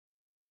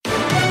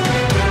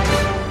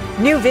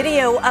New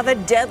video of a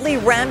deadly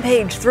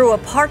rampage through a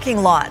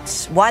parking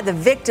lot. Why the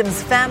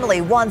victim's family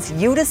wants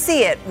you to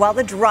see it while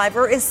the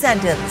driver is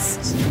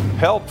sentenced.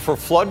 Help for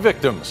flood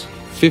victims.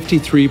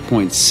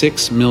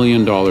 $53.6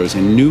 million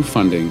in new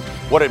funding.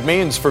 What it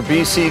means for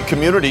BC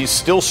communities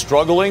still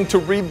struggling to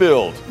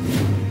rebuild.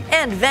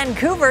 And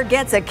Vancouver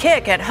gets a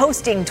kick at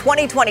hosting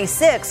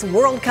 2026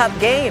 World Cup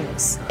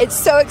games. It's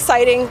so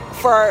exciting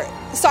for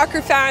our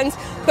soccer fans,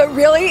 but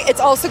really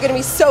it's also going to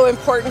be so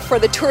important for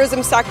the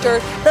tourism sector.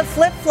 The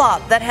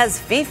flip-flop that has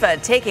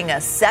FIFA taking a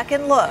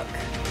second look.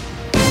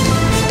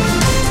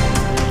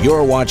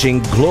 You're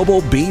watching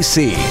Global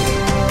BC.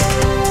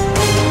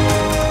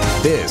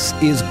 This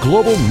is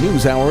Global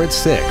News Hour at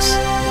 6.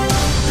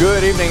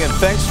 Good evening and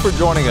thanks for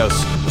joining us.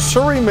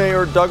 Surrey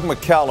Mayor Doug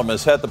McCallum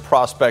has had the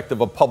prospect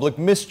of a public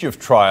mischief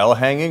trial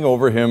hanging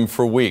over him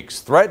for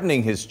weeks,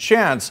 threatening his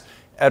chance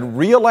at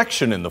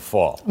re-election in the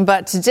fall.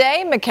 But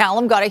today,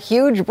 McCallum got a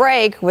huge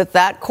break with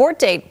that court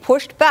date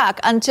pushed back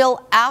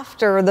until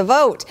after the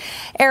vote.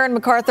 Aaron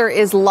MacArthur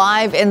is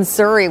live in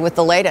Surrey with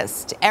the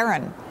latest.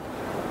 Aaron.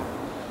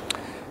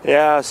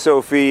 Yeah,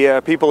 Sophie,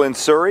 people in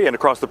Surrey and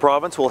across the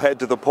province will head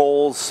to the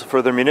polls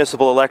for the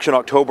municipal election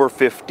October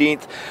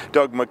 15th.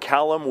 Doug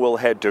McCallum will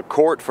head to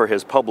court for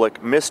his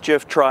public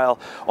mischief trial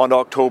on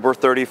October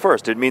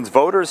 31st. It means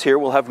voters here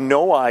will have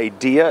no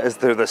idea as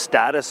to the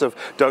status of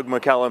Doug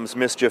McCallum's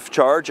mischief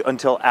charge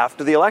until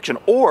after the election,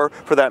 or,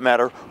 for that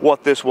matter,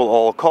 what this will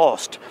all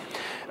cost.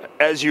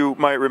 As you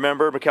might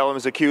remember, McCallum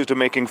is accused of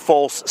making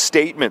false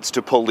statements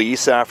to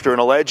police after an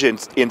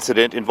alleged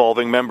incident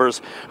involving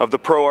members of the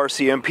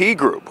pro-RCMP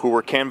group who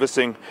were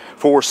canvassing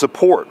for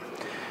support.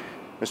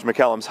 Mr.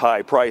 McCallum's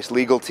high-priced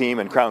legal team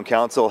and Crown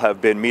Counsel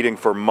have been meeting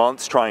for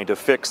months trying to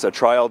fix a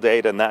trial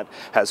date, and that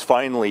has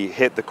finally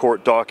hit the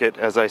court docket,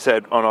 as I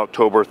said, on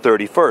October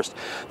 31st.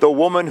 The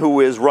woman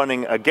who is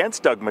running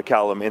against Doug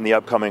McCallum in the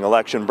upcoming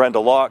election, Brenda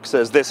Locke,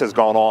 says this has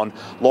gone on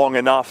long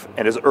enough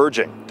and is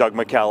urging Doug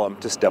McCallum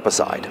to step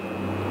aside.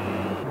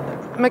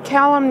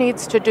 McCallum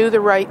needs to do the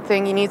right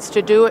thing. He needs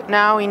to do it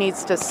now. He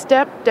needs to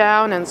step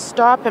down and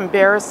stop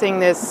embarrassing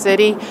this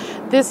city.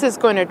 This is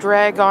going to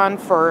drag on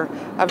for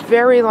a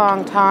very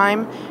long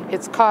time.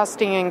 It's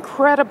costing an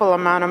incredible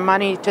amount of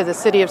money to the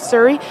city of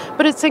Surrey,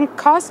 but it's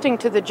costing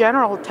to the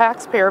general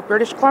taxpayer of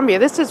British Columbia.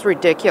 This is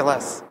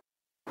ridiculous.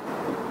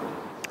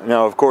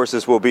 Now, of course,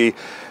 this will be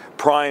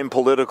prime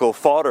political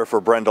fodder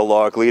for Brenda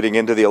Locke leading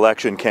into the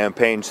election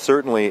campaign,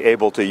 certainly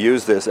able to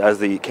use this as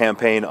the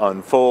campaign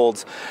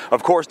unfolds.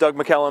 Of course, Doug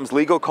McCallum's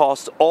legal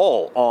costs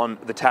all on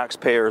the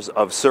taxpayers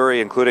of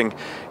Surrey, including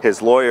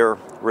his lawyer,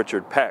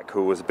 Richard Peck,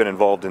 who has been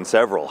involved in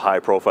several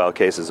high-profile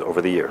cases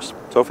over the years.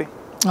 Sophie?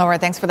 All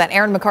right, thanks for that.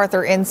 Aaron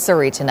MacArthur in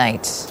Surrey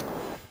tonight.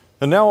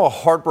 And now a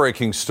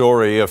heartbreaking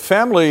story. A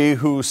family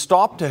who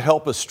stopped to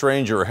help a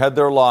stranger had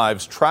their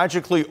lives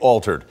tragically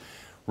altered.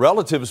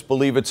 Relatives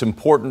believe it's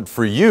important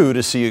for you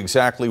to see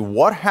exactly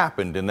what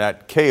happened in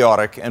that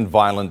chaotic and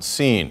violent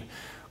scene.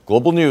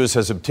 Global News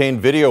has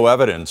obtained video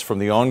evidence from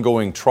the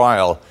ongoing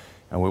trial,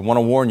 and we want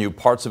to warn you,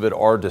 parts of it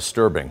are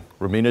disturbing.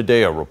 Romina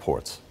Dea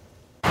reports.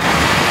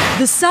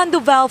 The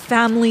Sandoval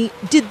family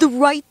did the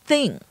right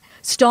thing,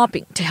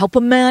 stopping to help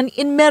a man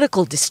in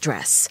medical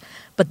distress.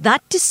 But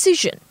that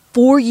decision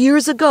 4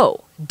 years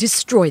ago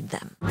destroyed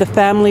them. The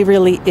family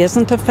really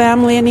isn't a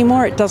family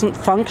anymore. It doesn't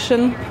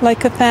function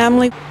like a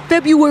family.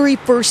 February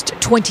 1st,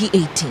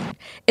 2018,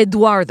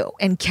 Eduardo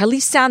and Kelly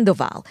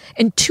Sandoval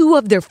and two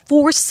of their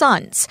 4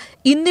 sons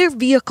in their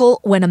vehicle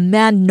when a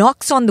man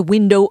knocks on the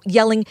window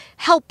yelling,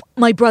 "Help,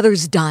 my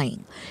brother's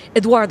dying."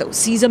 Eduardo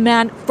sees a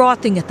man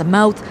frothing at the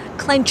mouth,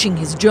 clenching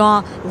his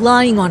jaw,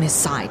 lying on his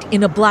side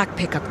in a black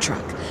pickup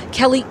truck.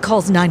 Kelly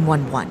calls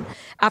 911.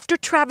 After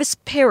Travis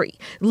Perry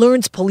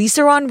learns police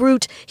are en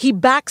route, he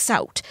backs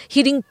out,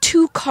 hitting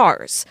 2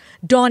 cars.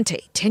 Dante,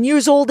 10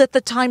 years old at the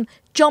time,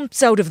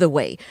 jumps out of the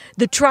way,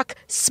 the truck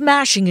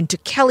smashing into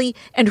Kelly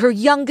and her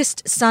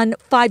youngest son,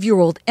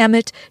 5-year-old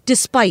Emmett,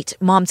 despite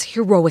mom's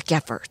heroic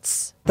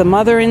efforts. The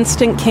mother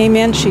instinct came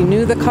in. She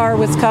knew the car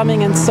was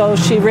coming, and so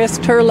she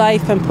risked her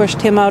life and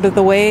pushed him out of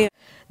the way.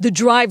 The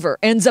driver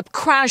ends up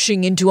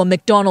crashing into a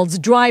McDonald's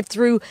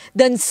drive-thru,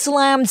 then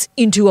slams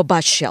into a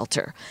bus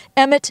shelter.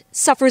 Emmett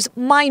suffers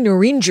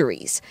minor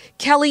injuries.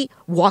 Kelly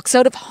walks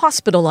out of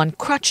hospital on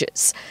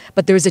crutches.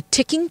 But there's a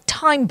ticking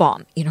time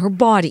bomb in her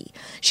body.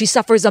 She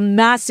suffers a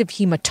massive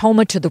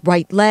hematoma to the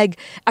right leg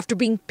after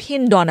being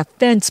pinned on a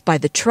fence by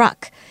the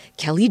truck.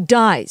 Kelly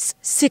dies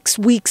 6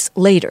 weeks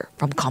later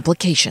from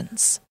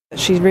complications.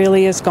 She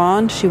really is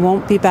gone. She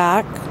won't be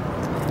back.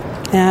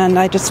 And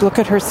I just look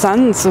at her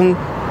sons and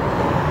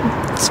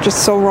it's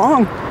just so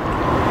wrong.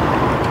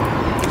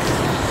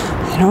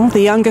 You know,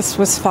 the youngest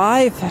was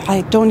 5.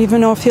 I don't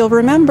even know if he'll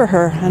remember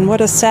her. And what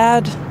a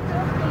sad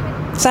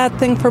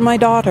thing for my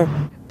daughter.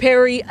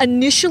 Perry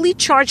initially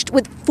charged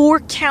with 4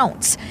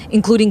 counts,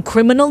 including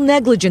criminal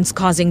negligence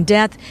causing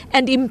death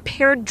and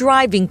impaired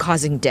driving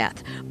causing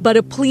death. But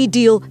a plea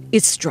deal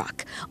is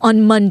struck.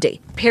 On Monday,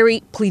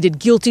 Perry pleaded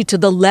guilty to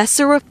the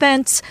lesser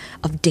offense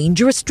of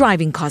dangerous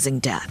driving causing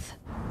death.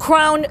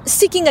 Crown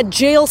seeking a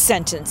jail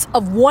sentence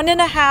of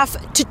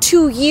 1.5 to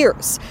 2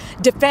 years.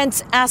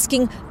 Defense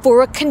asking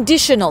for a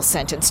conditional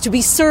sentence to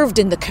be served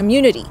in the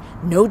community.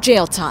 No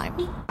jail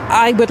time.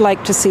 I would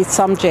like to see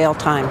some jail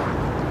time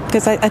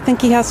because I think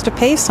he has to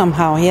pay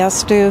somehow. He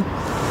has to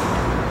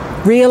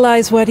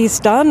realize what he's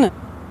done.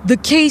 The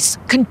case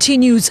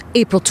continues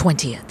April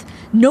 20th.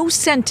 No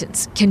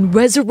sentence can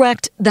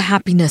resurrect the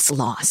happiness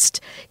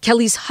lost.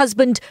 Kelly's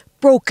husband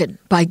broken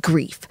by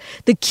grief.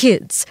 The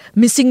kids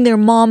missing their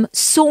mom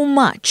so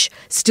much,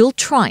 still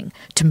trying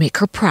to make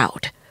her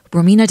proud.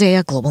 Romina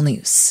Dea, Global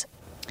News.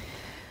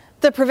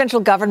 The provincial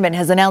government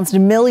has announced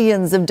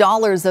millions of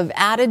dollars of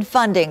added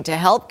funding to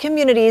help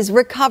communities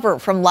recover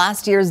from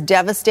last year's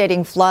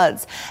devastating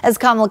floods. As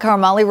Kamal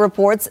Karamali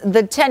reports,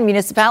 the 10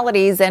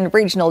 municipalities and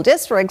regional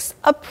districts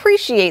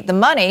appreciate the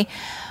money,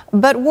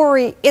 but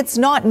worry it's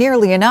not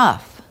nearly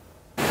enough.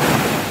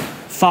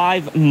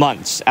 5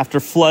 months after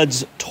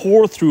floods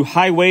tore through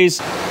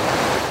highways,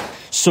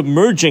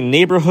 submerging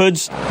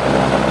neighborhoods,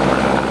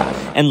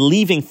 and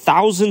leaving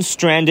thousands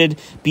stranded,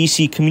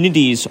 BC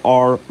communities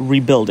are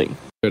rebuilding.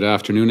 Good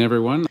afternoon,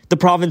 everyone. The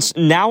province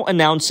now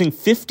announcing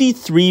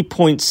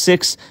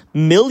 $53.6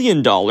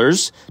 million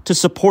to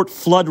support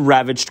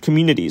flood-ravaged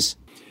communities.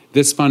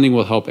 This funding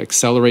will help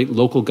accelerate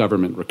local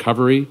government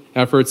recovery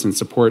efforts and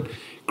support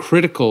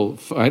critical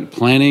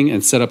planning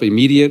and set up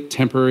immediate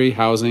temporary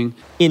housing.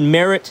 In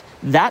Merritt,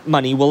 that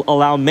money will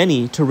allow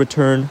many to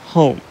return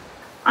home.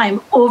 I'm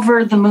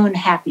over the moon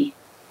happy.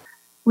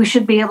 We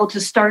should be able to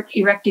start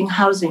erecting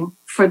housing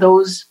for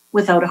those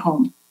without a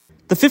home.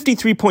 The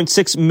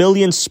 $53.6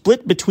 million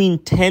split between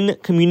 10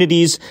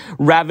 communities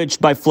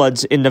ravaged by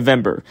floods in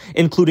November,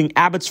 including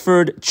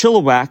Abbotsford,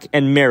 Chilliwack,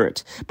 and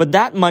Merritt. But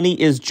that money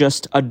is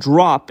just a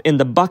drop in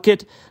the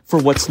bucket for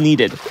what's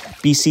needed.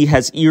 BC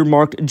has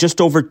earmarked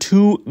just over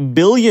 $2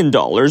 billion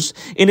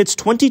in its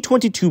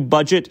 2022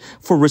 budget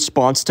for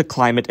response to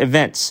climate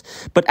events.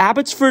 But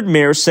Abbotsford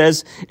Mayor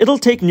says it'll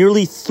take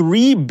nearly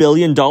 $3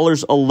 billion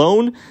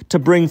alone to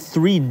bring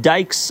 3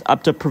 dikes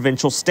up to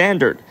provincial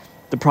standard.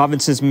 The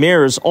province's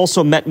mayors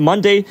also met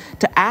Monday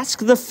to ask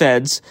the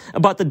feds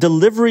about the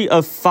delivery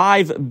of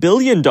 $5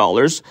 billion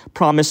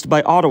promised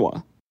by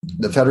Ottawa.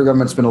 The federal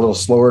government's been a little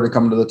slower to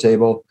come to the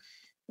table.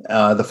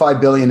 The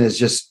 $5 billion is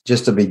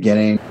just a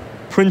beginning.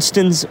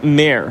 Princeton's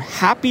mayor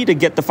happy to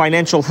get the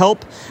financial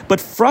help, but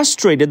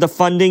frustrated the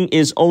funding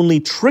is only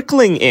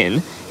trickling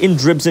in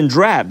dribs and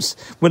drabs,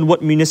 when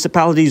what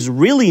municipalities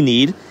really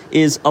need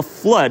is a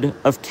flood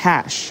of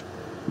cash.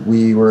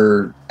 We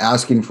were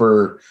asking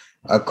for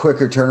a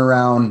quicker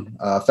turnaround,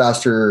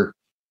 faster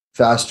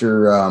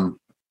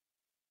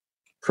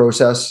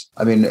process.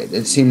 I mean,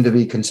 it seemed to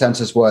be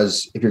consensus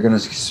was if you're going to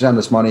send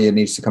us money, it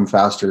needs to come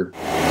faster.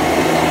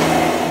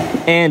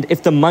 And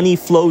if the money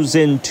flows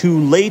in too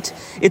late,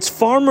 it's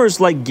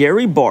farmers like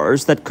Gary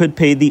Bars that could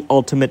pay the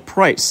ultimate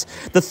price.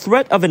 The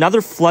threat of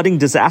another flooding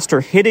disaster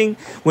hitting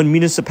when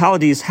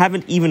municipalities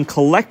haven't even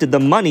collected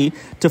the money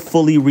to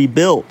fully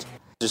rebuild.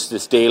 Just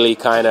this daily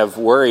kind of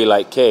worry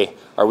like, okay,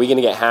 are we going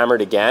to get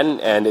hammered again?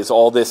 And is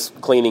all this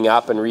cleaning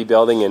up and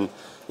rebuilding and,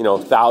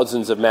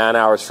 thousands of man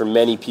hours for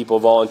many people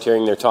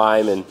volunteering their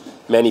time and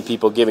many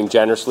people giving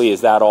generously,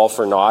 is that all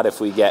for naught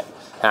if we get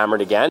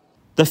hammered again?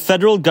 The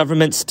federal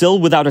government still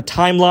without a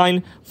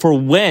timeline for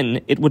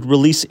when it would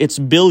release its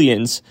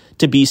billions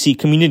to BC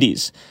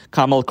communities.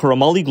 Kamal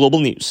Karamali, Global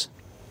News.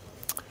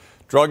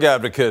 Drug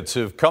advocates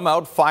have come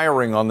out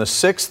firing on the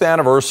 6th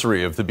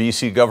anniversary of the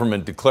BC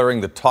government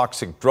declaring the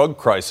toxic drug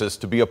crisis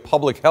to be a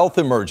public health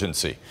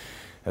emergency.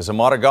 As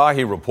Amada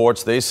Gahi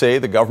reports, they say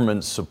the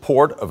government's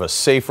support of a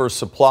safer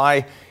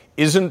supply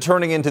isn't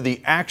turning into the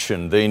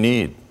action they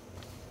need.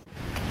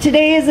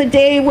 Today is a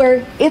day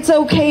where it's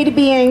okay to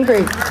be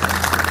angry.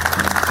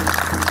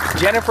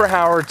 Jennifer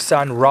Howard's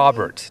son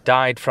Robert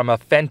died from a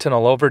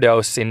fentanyl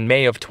overdose in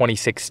May of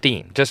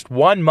 2016, just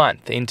 1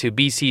 month into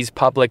BC's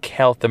public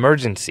health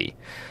emergency.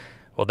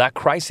 Well, that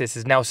crisis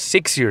is now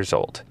 6 years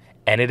old,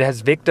 and it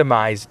has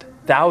victimized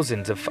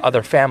thousands of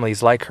other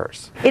families like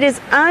hers. It is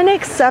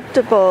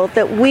unacceptable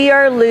that we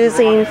are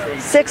losing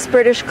 6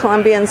 British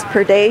Columbians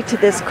per day to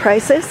this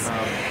crisis.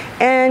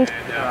 And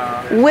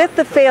with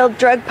the failed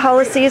drug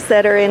policies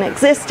that are in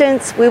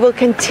existence, we will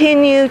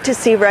continue to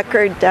see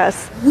record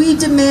deaths. We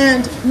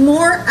demand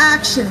more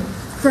action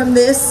from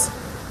this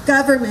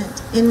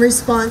government in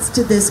response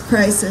to this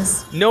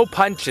crisis. No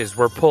punches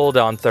were pulled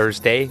on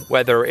Thursday,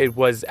 whether it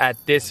was at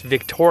this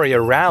Victoria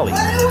rally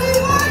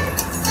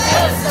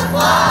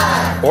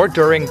or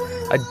during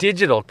a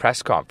digital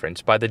press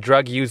conference by the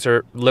Drug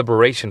User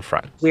Liberation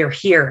Front. We're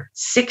here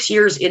 6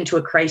 years into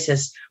a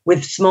crisis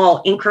with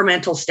small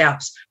incremental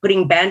steps,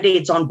 putting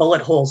Band-Aids on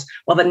bullet holes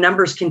while the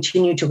numbers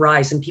continue to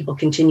rise and people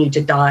continue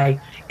to die.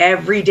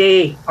 Every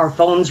day our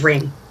phones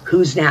ring.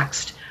 Who's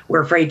next?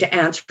 We're afraid to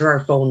answer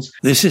our phones.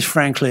 This is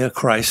frankly a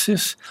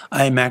crisis.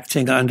 I am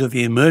acting under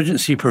the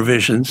emergency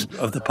provisions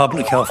of the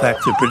Public Health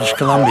Act of British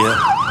Columbia.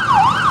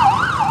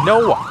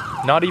 No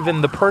one, not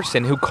even the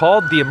person who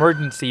called the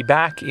emergency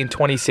back in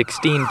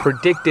 2016,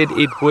 predicted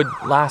it would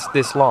last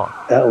this long.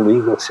 Our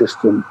legal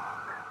system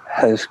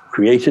has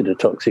created a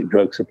toxic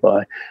drug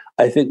supply,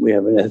 I think we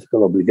have an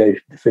ethical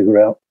obligation to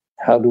figure out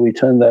how do we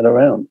turn that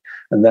around?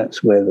 And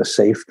that's where the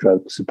safe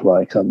drug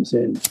supply comes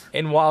in.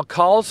 And while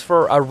calls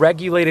for a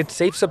regulated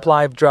safe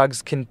supply of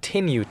drugs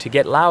continue to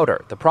get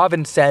louder, the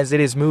province says it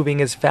is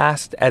moving as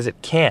fast as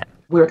it can.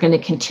 We're going to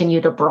continue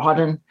to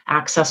broaden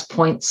access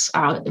points,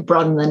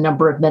 broaden the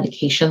number of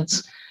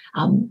medications,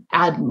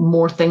 add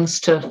more things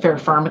to Fair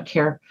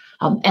Pharmacare.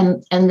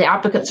 And the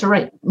advocates are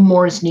right.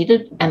 More is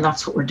needed, and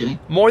that's what we're doing.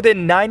 More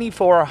than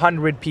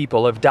 9,400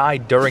 people have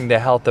died during the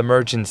health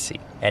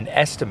emergency, and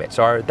estimates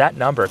are that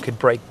number could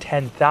break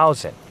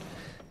 10,000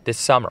 this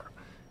summer.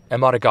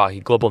 Emad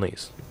Agahi, Global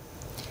News.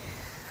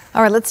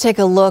 All right, let's take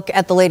a look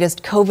at the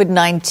latest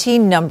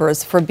COVID-19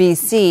 numbers for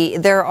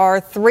BC. There are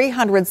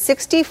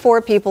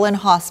 364 people in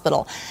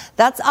hospital.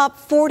 That's up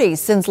 40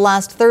 since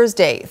last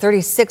Thursday,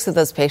 36 of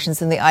those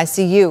patients in the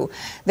ICU.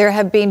 There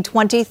have been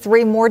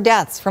 23 more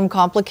deaths from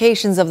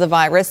complications of the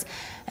virus,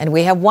 and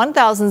we have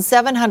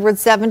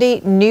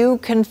 1,770 new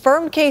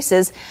confirmed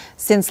cases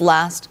since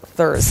last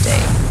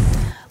Thursday.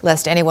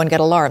 Lest anyone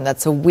get alarmed,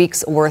 that's a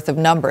week's worth of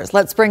numbers.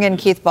 Let's bring in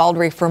Keith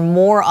Baldry for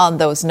more on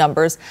those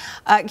numbers.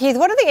 Keith,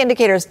 what do the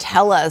indicators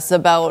tell us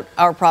about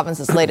our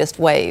province's latest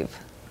wave?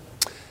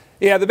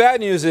 Yeah, the bad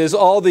news is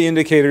all the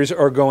indicators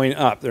are going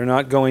up. They're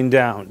not going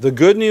down. The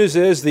good news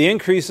is the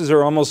increases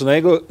are almost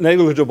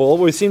negligible.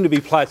 We seem to be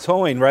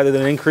plateauing rather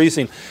than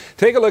increasing.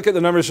 Take a look at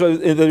the numbers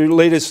in the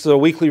latest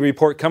weekly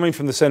report coming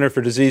from the Centre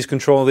for Disease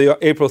Control, the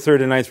April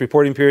 3rd and 9th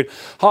reporting period.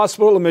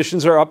 Hospital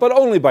admissions are up, but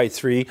only by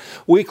 3.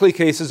 Weekly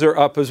cases are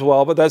up as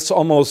well, but that's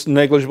almost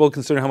negligible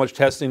considering how much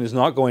testing is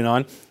not going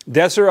on.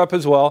 Deaths are up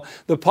as well.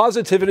 The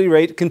positivity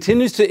rate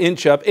continues to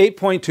inch up,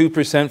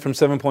 8.2% from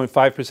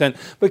 7.5%.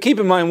 But keep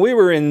in mind, we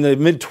were in the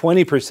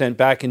mid-20%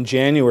 back in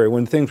January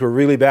when things were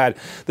really bad.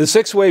 The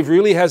 6th wave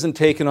really hasn't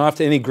taken off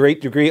to any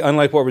great degree,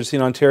 unlike what we're seeing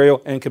in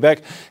Ontario and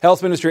Quebec.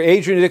 Health Minister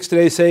Adrian Dix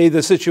today say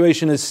the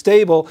situation is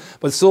stable,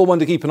 but still one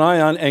to keep an eye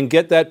on and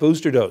get that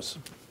booster dose.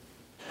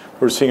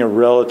 We're seeing a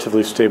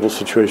relatively stable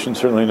situation,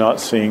 certainly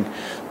not seeing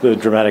the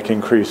dramatic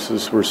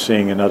increases we're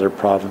seeing in other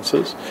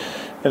provinces.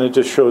 And it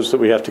just shows that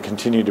we have to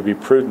continue to be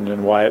prudent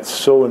and why it's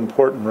so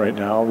important right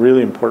now,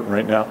 really important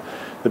right now,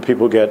 that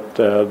people get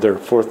their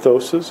 4th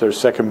doses, their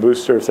 2nd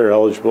booster if they're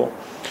eligible,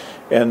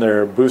 and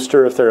their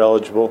booster if they're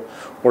eligible,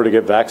 or to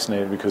get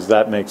vaccinated, because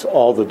that makes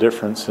all the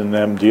difference in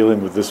them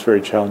dealing with this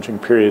very challenging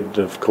period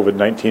of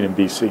COVID-19 in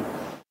BC.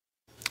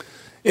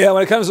 Yeah,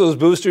 when it comes to those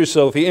boosters,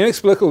 Sophie,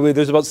 inexplicably,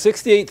 there's about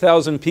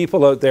 68,000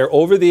 people out there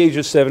over the age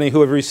of 70 who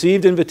have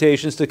received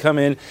invitations to come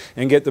in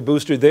and get the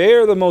booster. They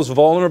are the most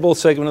vulnerable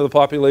segment of the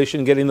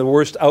population getting the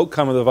worst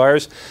outcome of the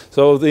virus.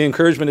 So the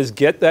encouragement is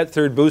get that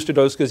 3rd booster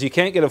dose, because you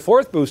can't get a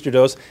 4th booster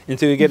dose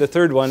until you get a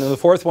 3rd one. And the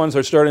 4th ones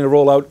are starting to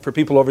roll out for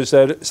people over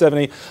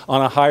 70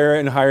 on a higher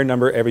and higher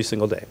number every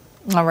single day.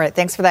 All right.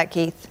 Thanks for that,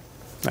 Keith.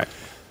 All right.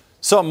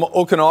 Some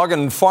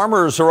Okanagan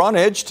farmers are on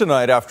edge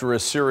tonight after a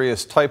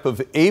serious type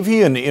of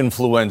avian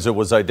influenza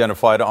was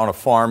identified on a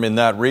farm in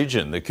that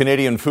region. The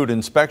Canadian Food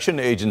Inspection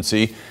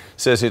Agency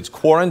says it's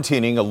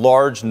quarantining a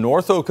large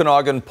North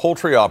Okanagan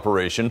poultry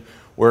operation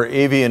where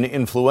avian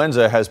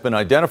influenza has been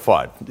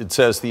identified. It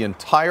says the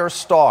entire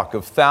stock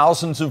of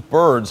thousands of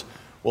birds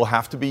will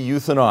have to be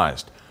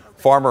euthanized.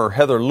 Farmer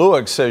Heather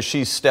Lewick says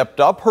she stepped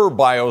up her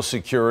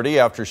biosecurity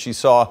after she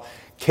saw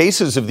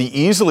cases of the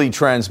easily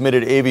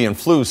transmitted avian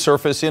flu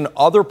surface in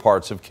other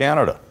parts of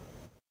Canada.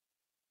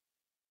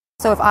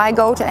 So if I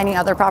go to any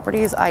other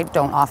properties, I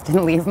don't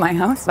often leave my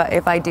house. But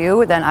if I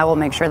do, then I will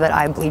make sure that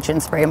I bleach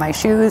and spray my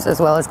shoes as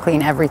well as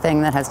clean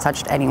everything that has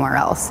touched anywhere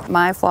else.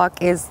 My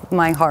flock is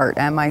my heart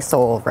and my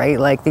soul, right?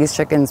 Like, these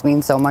chickens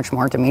mean so much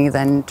more to me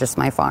than just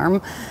my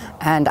farm.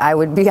 And I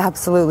would be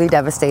absolutely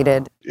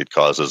devastated. It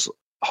causes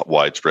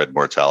widespread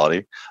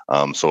mortality.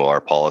 So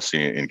our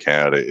policy in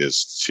Canada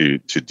is to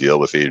deal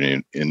with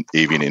avian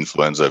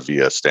influenza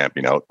via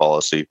stamping out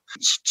policy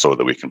so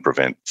that we can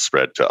prevent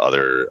spread to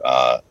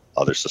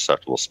other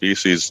susceptible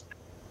species.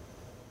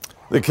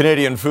 The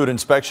Canadian Food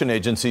Inspection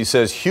Agency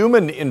says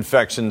human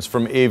infections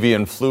from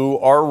avian flu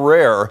are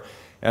rare,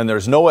 and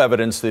there's no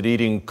evidence that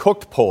eating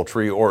cooked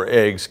poultry or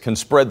eggs can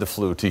spread the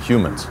flu to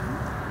humans.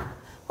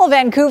 Well,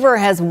 Vancouver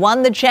has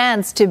won the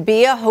chance to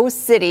be a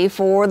host city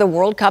for the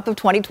World Cup of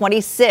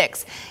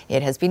 2026.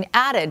 It has been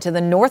added to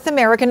the North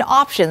American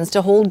options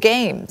to hold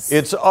games.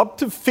 It's up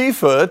to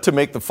FIFA to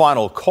make the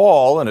final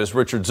call, and as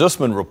Richard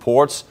Zussman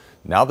reports,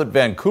 now that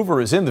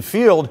Vancouver is in the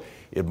field,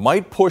 it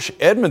might push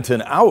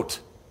Edmonton out.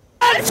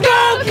 Let's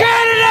go,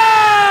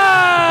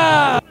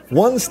 Canada!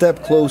 One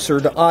step closer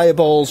to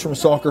eyeballs from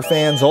soccer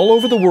fans all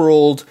over the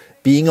world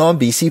being on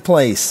BC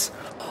Place.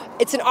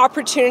 It's an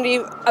opportunity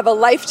of a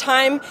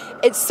lifetime.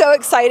 It's so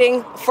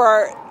exciting for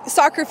our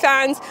soccer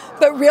fans,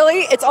 but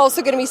really it's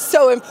also going to be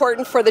so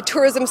important for the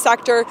tourism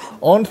sector.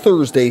 On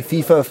Thursday,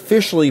 FIFA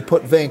officially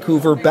put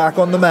Vancouver back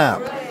on the map.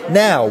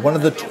 Now, one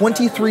of the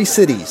 23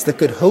 cities that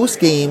could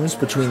host games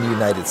between the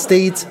United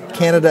States,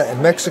 Canada,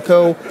 and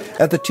Mexico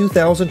at the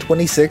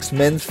 2026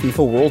 Men's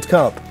FIFA World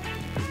Cup.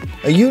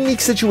 A unique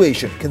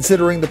situation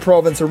considering the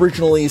province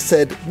originally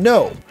said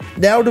no,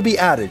 now to be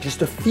added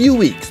just a few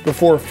weeks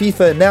before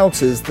FIFA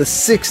announces the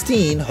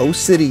 16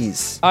 host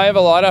cities. I have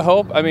a lot of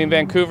hope. I mean,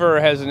 Vancouver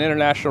has an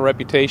international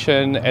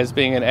reputation as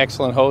being an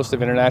excellent host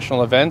of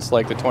international events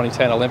like the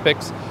 2010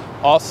 Olympics.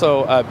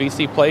 Also,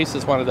 BC Place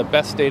is one of the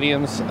best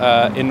stadiums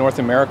in North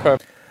America.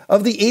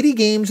 Of the 80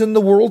 games in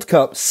the World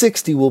Cup,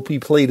 60 will be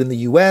played in the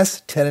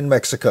US, 10 in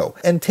Mexico,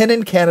 and 10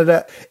 in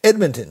Canada.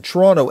 Edmonton,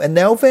 Toronto, and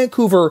now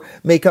Vancouver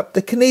make up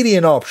the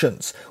Canadian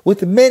options,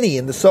 with many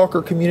in the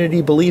soccer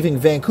community believing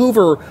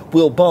Vancouver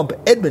will bump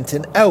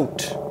Edmonton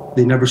out.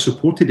 They never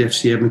supported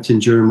FC Edmonton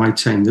during my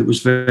time. That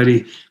was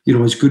very,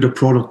 as good a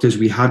product as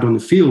we had on the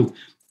field.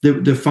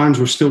 The fans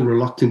were still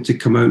reluctant to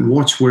come out and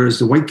watch, whereas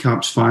the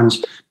Whitecaps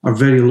fans are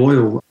very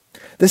loyal.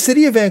 The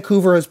city of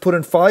Vancouver has put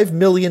in $5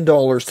 million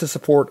to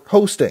support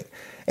hosting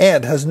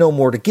and has no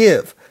more to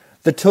give.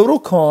 The total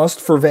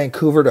cost for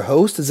Vancouver to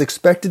host is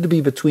expected to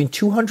be between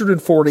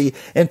 $240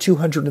 and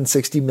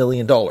 $260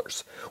 million,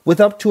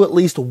 with up to at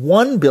least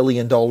 $1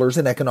 billion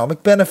in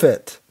economic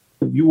benefit.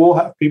 You will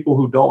have people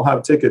who don't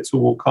have tickets who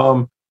will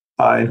come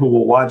and who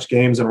will watch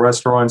games in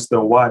restaurants.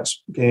 They'll watch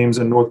games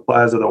in North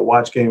Plaza. They'll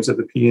watch games at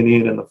the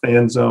PNE and in the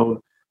fan zone.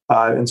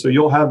 And so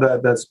you'll have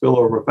that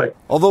spillover effect.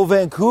 Although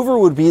Vancouver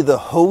would be the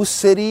host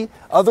city,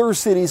 other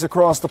cities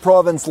across the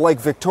province like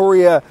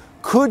Victoria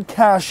could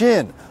cash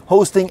in,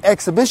 hosting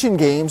exhibition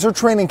games or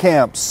training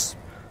camps.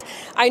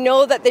 I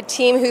know that the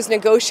team who's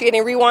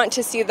negotiating, we want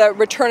to see the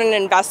return on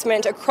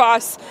investment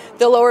across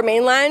the Lower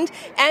Mainland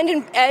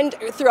and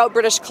throughout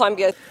British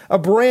Columbia. A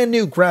brand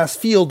new grass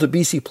field to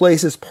BC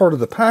Place is part of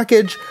the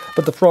package,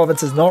 but the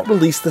province has not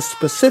released the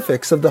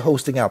specifics of the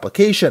hosting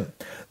application.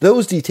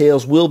 Those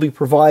details will be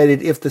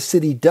provided if the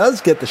city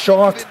does get the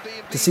shot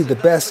to see the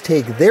best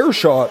take their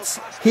shots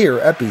here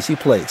at BC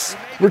Place.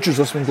 Richard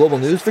Zussman, Global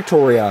News,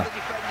 Victoria.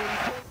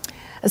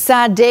 A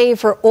sad day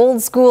for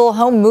old-school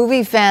home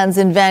movie fans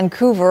in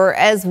Vancouver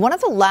as one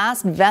of the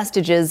last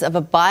vestiges of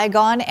a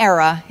bygone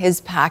era is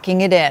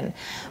packing it in.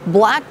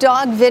 Black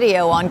Dog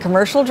Video on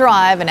Commercial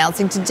Drive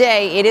announcing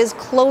today it is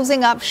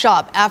closing up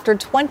shop after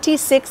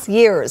 26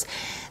 years.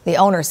 The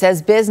owner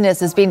says business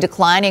has been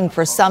declining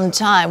for some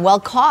time while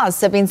costs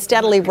have been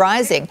steadily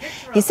rising.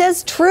 He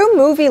says true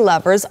movie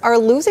lovers are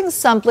losing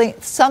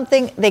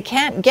something they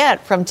can't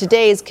get from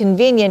today's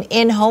convenient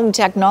in-home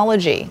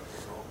technology.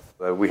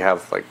 We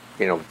have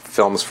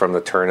films from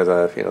the turn of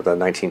the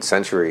 19th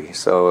century.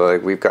 So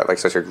we've got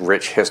such a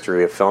rich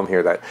history of film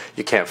here that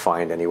you can't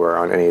find anywhere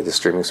on any of the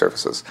streaming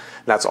services.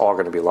 And that's all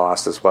going to be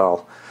lost as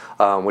well,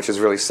 which is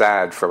really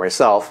sad for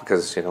myself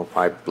because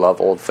I love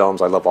old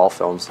films. I love all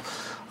films.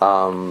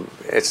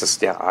 It's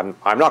just I'm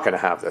not going to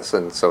have this,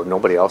 and so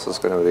nobody else is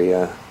going to be.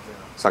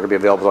 It's not going to be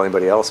available to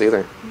anybody else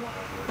either.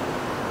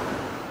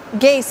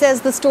 Gay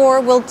says the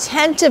store will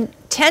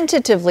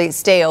tentatively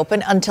stay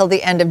open until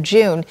the end of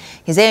June.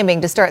 He's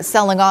aiming to start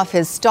selling off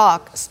his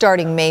stock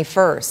starting May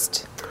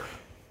 1st.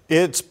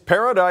 It's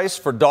paradise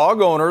for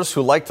dog owners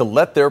who like to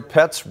let their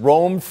pets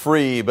roam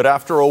free. But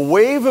after a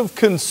wave of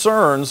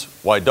concerns,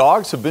 why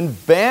dogs have been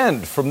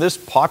banned from this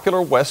popular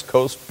West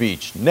Coast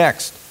beach.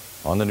 Next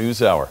on the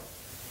News Hour.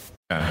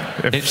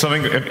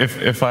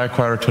 If I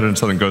acquire a Twitter and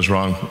something goes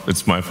wrong,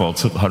 it's my fault,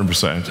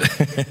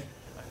 100%.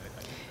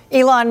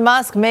 Elon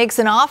Musk makes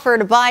an offer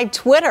to buy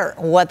Twitter.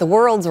 What the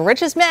world's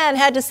richest man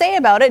had to say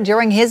about it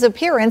during his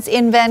appearance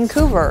in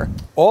Vancouver.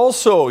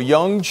 Also,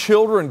 young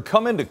children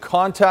come into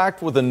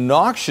contact with a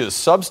noxious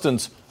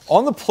substance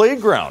on the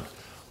playground.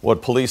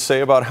 What police say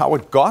about how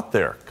it got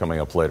there, coming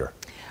up later.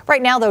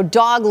 Right now, though,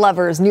 dog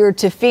lovers near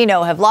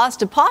Tofino have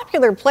lost a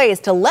popular place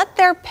to let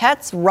their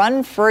pets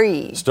run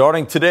free.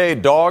 Starting today,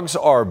 dogs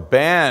are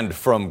banned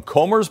from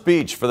Comers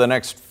Beach for the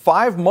next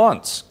 5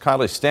 months.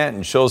 Kylie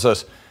Stanton shows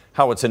us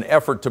how it's an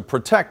effort to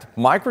protect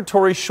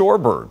migratory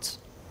shorebirds.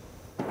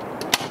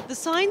 The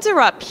signs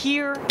are up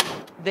here,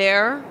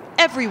 there,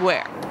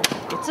 everywhere.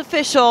 It's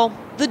official.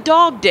 The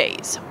dog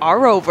days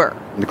are over.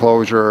 The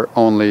closure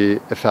only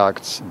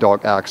affects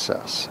dog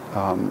access,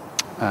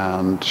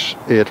 and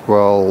it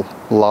will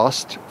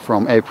last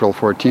from April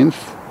 14th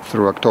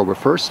through October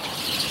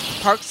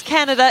 1st. Parks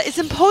Canada is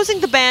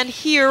imposing the ban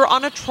here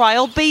on a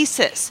trial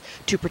basis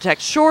to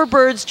protect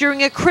shorebirds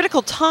during a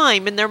critical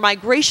time in their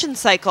migration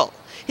cycle.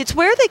 It's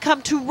where they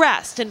come to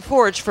rest and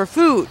forage for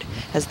food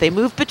as they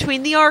move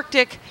between the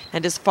Arctic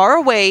and as far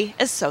away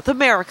as South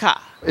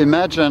America.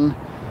 Imagine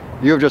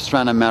you've just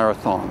ran a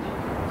marathon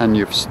and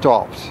you've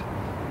stopped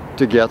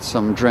to get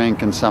some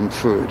drink and some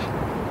food.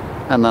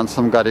 And then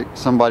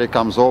somebody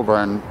comes over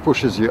and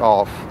pushes you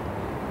off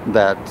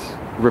that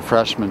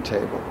refreshment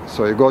table.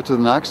 So you go to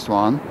the next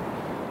one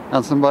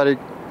and somebody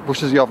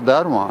pushes you off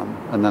that one,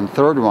 and then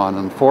third one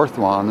and fourth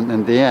one, and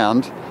in the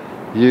end,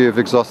 you've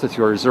exhausted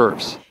your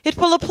reserves. It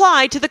will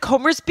apply to the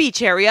Comers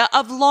Beach area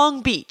of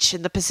Long Beach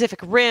in the Pacific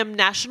Rim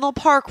National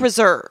Park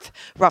Reserve,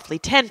 roughly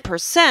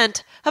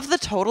 10% of the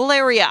total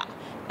area.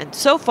 And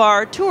so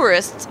far,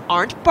 tourists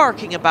aren't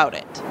barking about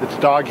it. It's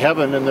dog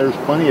heaven, and there's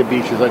plenty of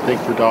beaches, I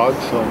think, for dogs,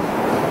 so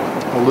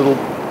a little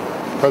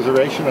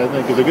preservation, I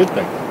think, is a good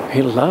thing.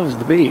 He loves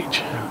the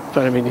beach.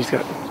 But I mean, he's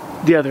got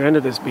the other end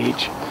of this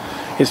beach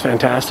is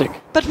fantastic.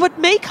 But what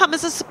may come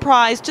as a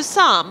surprise to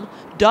some,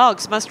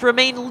 dogs must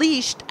remain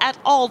leashed at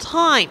all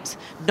times,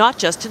 not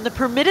just in the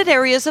permitted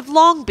areas of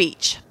Long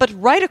Beach, but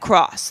right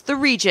across the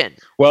region.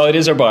 Well, it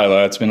is our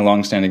bylaw. It's been a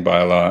long-standing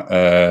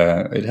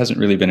bylaw. It hasn't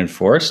really been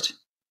enforced,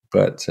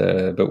 but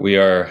we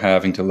are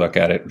having to look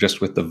at it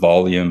just with the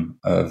volume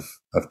of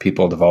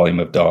people, the volume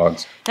of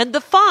dogs. And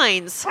the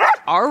fines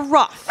are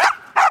rough.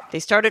 They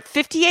start at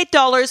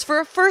 $58 for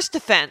a first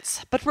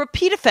offense, but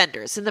repeat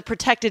offenders in the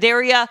protected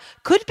area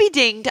could be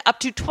dinged up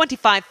to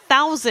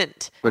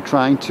 $25,000. We're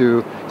trying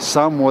to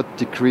somewhat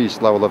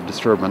decrease level of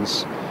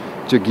disturbance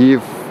to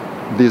give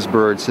these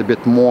birds a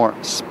bit more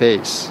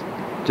space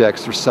to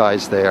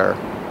exercise their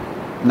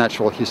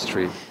natural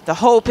history. The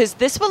hope is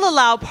this will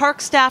allow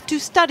park staff to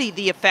study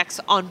the effects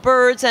on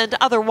birds and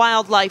other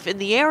wildlife in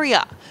the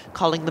area,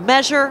 calling the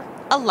measure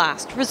a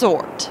last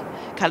resort.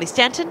 Kylie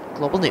Stanton,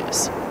 Global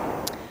News.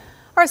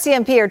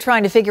 RCMP are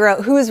trying to figure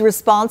out who's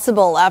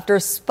responsible after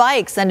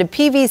spikes and a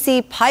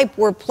PVC pipe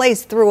were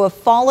placed through a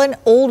fallen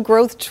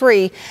old-growth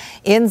tree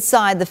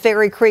inside the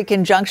Fairy Creek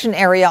and Junction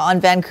area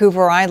on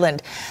Vancouver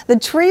Island. The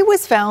tree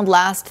was found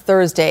last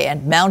Thursday,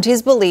 and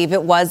Mounties believe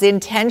it was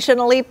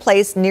intentionally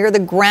placed near the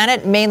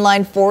Granite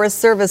Mainline Forest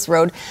Service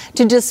Road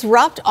to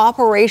disrupt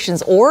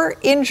operations or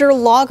injure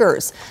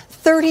loggers.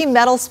 30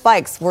 metal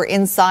spikes were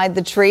inside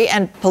the tree,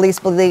 and police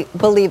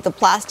believe the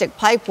plastic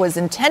pipe was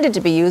intended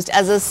to be used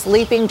as a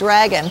sleeping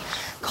dragon,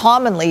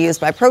 commonly used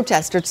by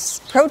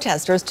protesters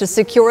to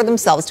secure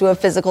themselves to a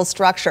physical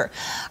structure.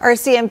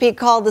 RCMP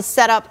called the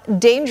setup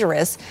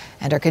dangerous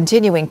and are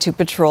continuing to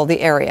patrol the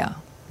area.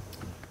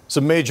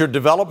 Some major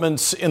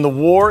developments in the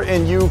war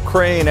in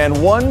Ukraine,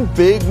 and one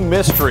big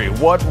mystery: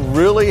 what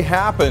really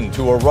happened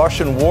to a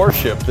Russian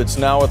warship that's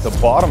now at the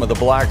bottom of the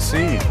Black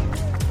Sea?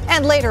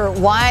 And later,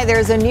 why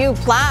there's a new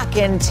plaque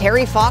in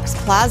Terry Fox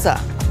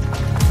Plaza.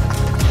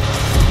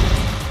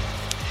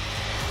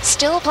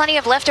 Still plenty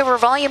of leftover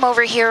volume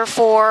over here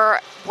for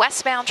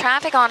westbound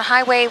traffic on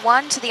Highway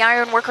 1 to the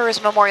Iron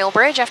Workers Memorial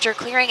Bridge after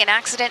clearing an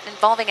accident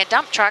involving a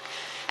dump truck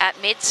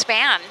at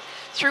mid-span.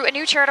 Through a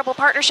new charitable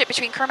partnership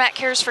between Kermac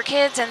Cares for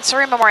Kids and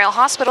Surrey Memorial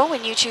Hospital,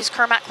 when you choose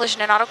Kermac Collision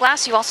and Auto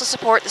Glass, you also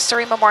support the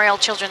Surrey Memorial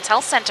Children's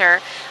Health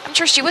Centre. I'm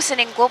Trish Jewison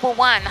in Global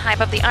One, high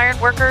above the Iron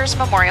Workers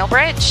Memorial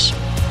Bridge.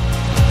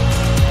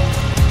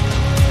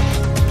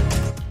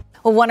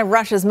 Well, one of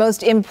Russia's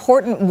most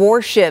important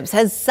warships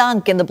has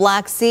sunk in the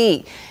Black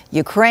Sea.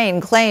 Ukraine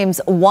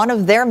claims one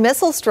of their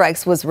missile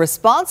strikes was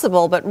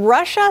responsible, but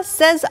Russia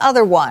says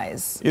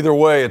otherwise. Either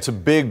way, it's a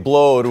big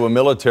blow to a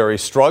military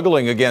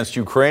struggling against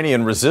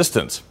Ukrainian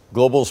resistance.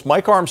 Global's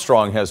Mike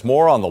Armstrong has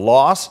more on the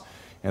loss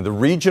and the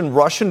region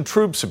Russian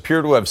troops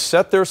appear to have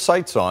set their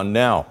sights on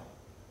now.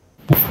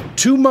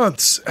 2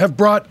 months have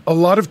brought a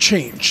lot of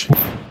change.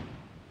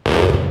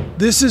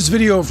 This is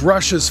video of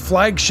Russia's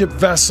flagship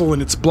vessel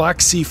and its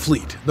Black Sea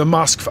fleet, the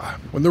Moskva.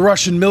 When the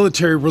Russian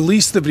military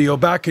released the video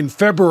back in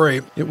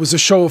February, it was a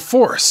show of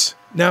force.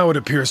 Now it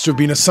appears to have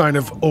been a sign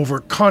of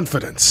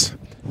overconfidence.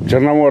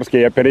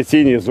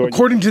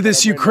 According to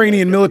this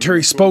Ukrainian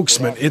military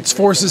spokesman, its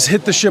forces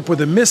hit the ship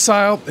with a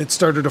missile, it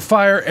started a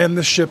fire, and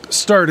the ship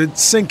started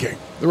sinking.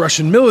 The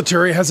Russian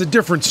military has a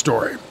different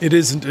story. It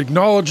isn't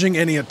acknowledging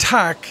any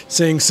attack,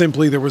 saying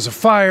simply there was a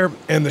fire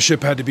and the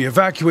ship had to be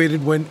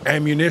evacuated when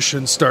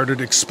ammunition started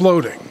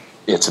exploding.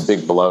 It's a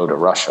big blow to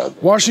Russia.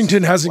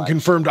 Washington hasn't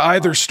confirmed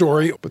either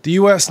story, but the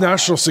U.S.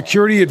 National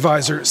Security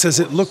Advisor says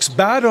it looks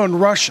bad on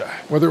Russia,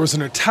 whether it was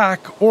an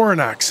attack or an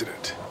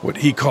accident, what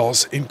he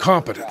calls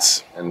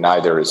incompetence. And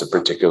neither is a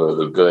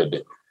particularly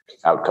good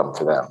outcome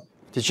for them.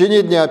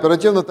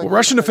 Well,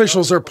 Russian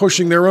officials are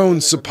pushing their own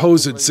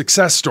supposed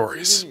success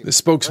stories. The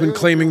spokesman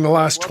claiming the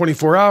last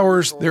 24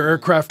 hours, their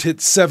aircraft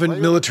hit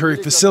 7 military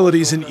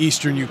facilities in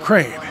eastern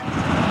Ukraine.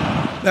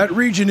 That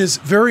region is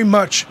very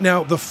much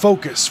now the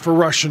focus for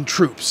Russian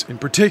troops, in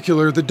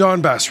particular the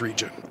Donbass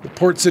region. The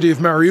port city of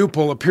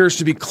Mariupol appears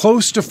to be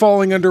close to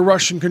falling under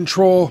Russian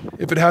control,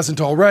 if it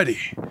hasn't already.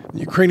 The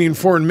Ukrainian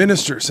foreign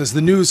minister says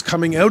the news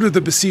coming out of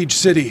the besieged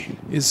city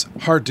is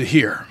hard to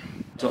hear.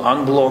 To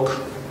unblock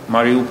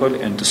Mariupol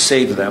and to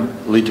save them,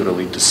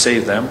 literally to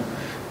save them,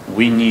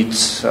 we need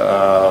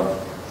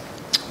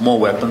more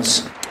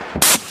weapons.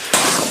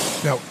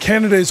 Now,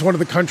 Canada is one of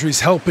the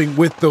countries helping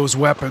with those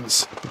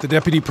weapons. But the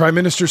Deputy Prime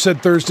Minister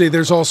said Thursday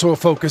there's also a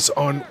focus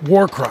on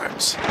war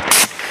crimes.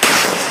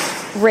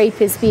 Rape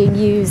is being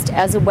used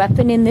as a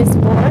weapon in this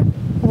war.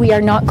 We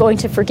are not going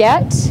to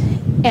forget,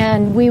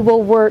 and we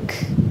will work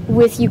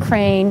with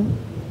Ukraine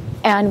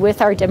and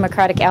with our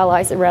democratic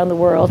allies around the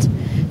world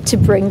to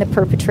bring the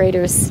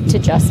perpetrators to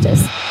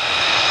justice.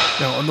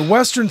 Now, on the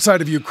western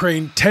side of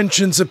Ukraine,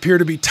 tensions appear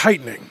to be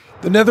tightening.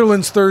 The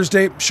Netherlands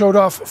Thursday showed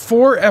off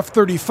 4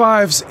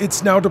 F-35s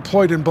it's now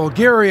deployed in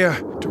Bulgaria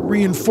to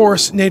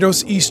reinforce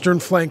NATO's eastern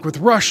flank with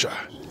Russia.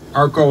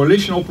 Our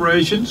coalition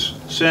operations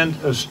send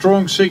a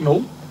strong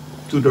signal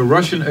to the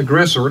Russian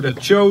aggressor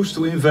that chose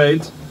to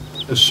invade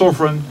a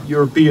sovereign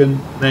European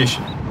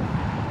nation.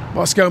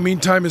 Moscow,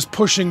 meantime, is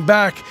pushing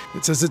back.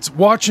 It says it's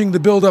watching the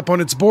buildup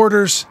on its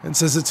borders and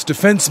says its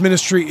defense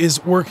ministry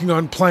is working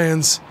on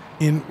plans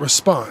in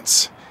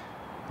response.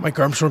 Mike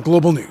Armstrong,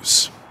 Global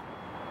News.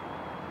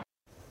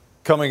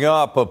 Coming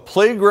up, a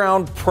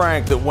playground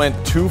prank that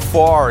went too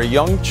far.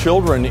 Young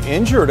children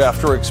injured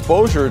after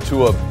exposure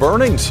to a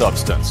burning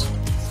substance.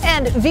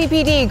 And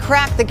VPD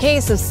cracked the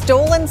case of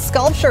stolen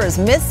sculptures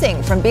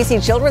missing from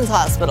BC Children's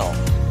Hospital.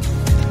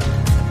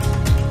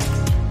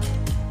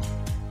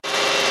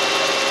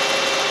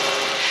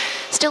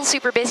 Still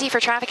super busy for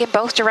traffic in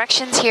both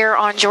directions here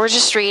on Georgia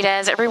Street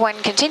as everyone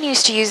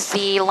continues to use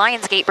the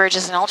Lionsgate Bridge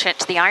as an alternate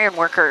to the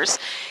ironworkers.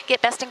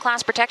 Get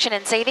best-in-class protection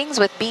and savings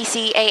with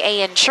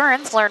BCAA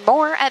Insurance. Learn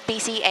more at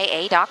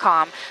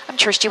bcaa.com. I'm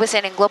Trish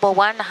Jewison in Global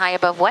One, high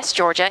above West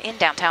Georgia in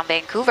downtown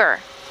Vancouver.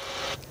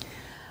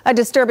 A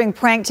disturbing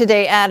prank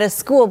today at a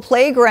school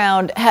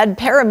playground had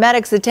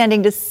paramedics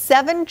attending to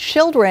 7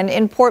 children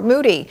in Port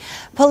Moody.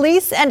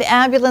 Police and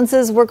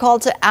ambulances were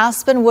called to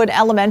Aspenwood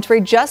Elementary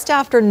just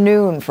after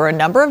noon for a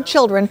number of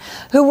children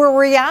who were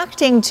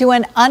reacting to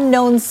an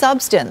unknown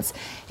substance.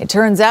 It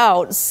turns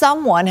out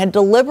someone had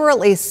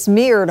deliberately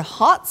smeared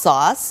hot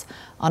sauce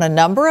on a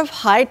number of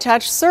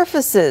high-touch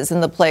surfaces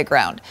in the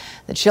playground.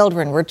 The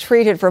children were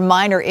treated for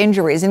minor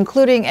injuries,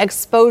 including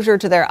exposure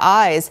to their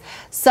eyes.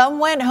 Some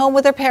went home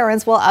with their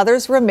parents while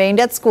others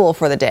remained at school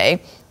for the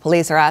day.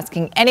 Police are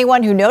asking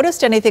anyone who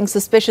noticed anything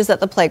suspicious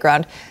at the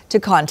playground to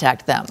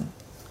contact them.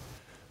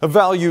 A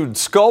valued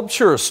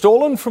sculpture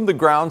stolen from the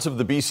grounds of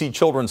the BC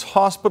Children's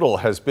Hospital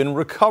has been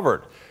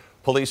recovered.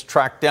 Police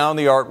tracked down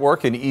the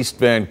artwork in East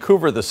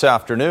Vancouver this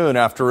afternoon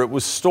after it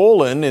was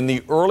stolen in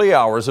the early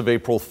hours of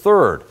April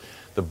 3rd.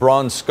 The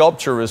bronze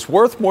sculpture is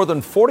worth more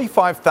than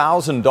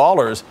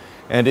 $45,000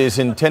 and is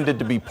intended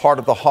to be part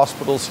of the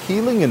hospital's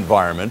healing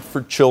environment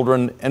for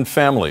children and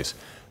families.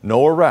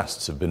 No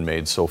arrests have been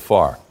made so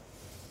far.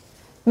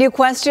 New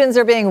questions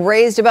are being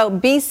raised about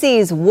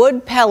BC's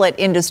wood pellet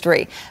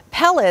industry.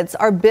 Pellets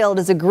are billed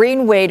as a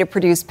green way to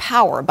produce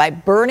power by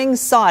burning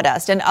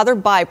sawdust and other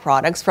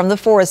byproducts from the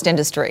forest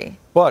industry.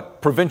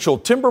 But provincial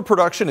timber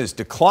production is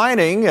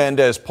declining, and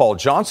as Paul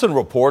Johnson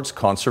reports,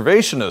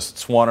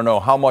 conservationists want to know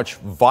how much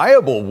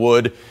viable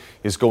wood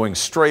is going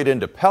straight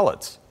into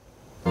pellets.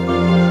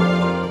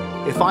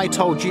 If I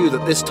told you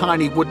that this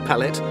tiny wood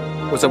pellet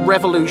was a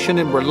revolution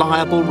in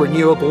reliable,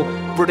 renewable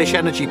British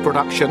energy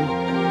production,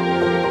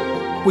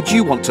 would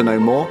you want to know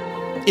more?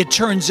 It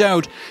turns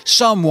out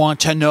some want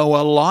to know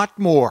a lot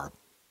more.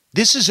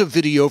 This is a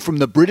video from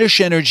the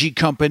British energy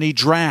company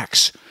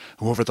Drax,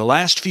 who over the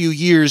last few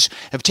years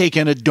have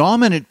taken a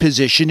dominant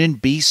position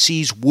in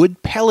BC's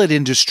wood pellet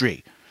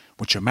industry,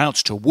 which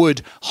amounts to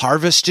wood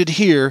harvested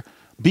here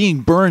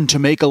being burned to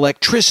make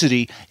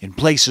electricity in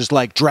places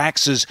like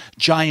Drax's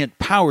giant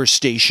power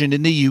station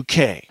in the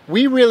UK.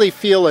 We really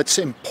feel it's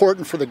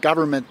important for the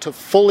government to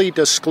fully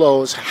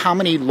disclose how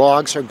many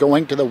logs are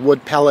going to the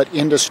wood pellet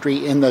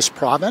industry in this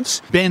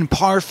province. Ben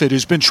Parfitt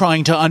has been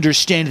trying to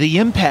understand the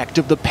impact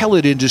of the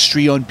pellet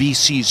industry on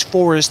BC's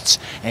forests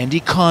and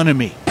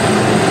economy.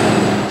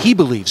 He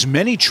believes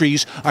many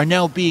trees are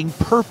now being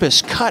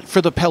purpose cut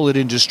for the pellet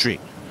industry,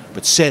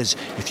 but says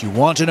if you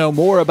want to know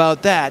more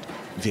about that,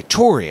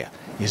 Victoria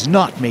is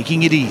not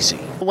making it easy.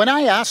 When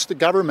I asked the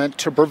government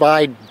to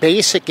provide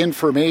basic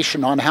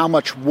information on how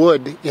much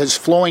wood is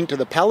flowing to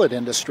the pellet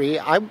industry,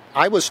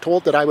 I was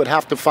told that I would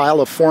have to file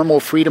a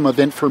formal Freedom of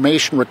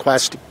Information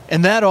request.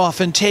 And that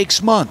often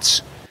takes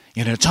months,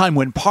 in a time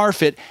when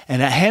Parfitt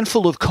and a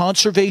handful of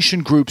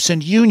conservation groups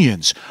and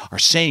unions are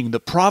saying the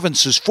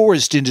province's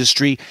forest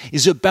industry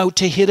is about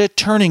to hit a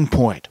turning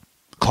point,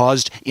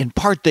 caused in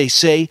part, they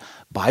say,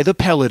 by the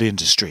pellet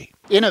industry.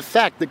 In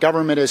effect, the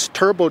government is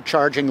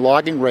turbocharging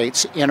logging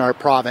rates in our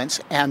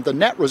province, and the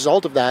net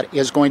result of that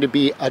is going to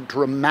be a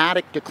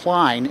dramatic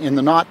decline in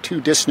the not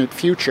too distant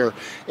future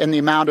in the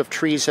amount of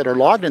trees that are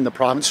logged in the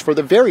province, for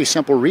the very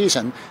simple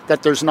reason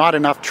that there's not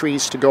enough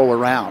trees to go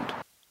around.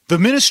 The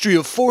Ministry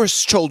of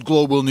Forests told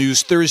Global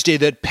News Thursday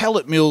that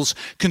pellet mills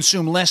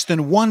consume less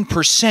than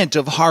 1%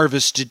 of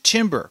harvested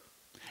timber.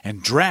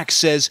 And Drax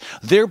says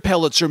their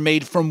pellets are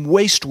made from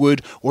waste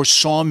wood or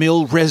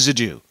sawmill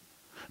residue.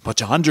 But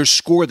to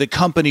underscore the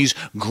company's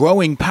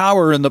growing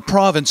power in the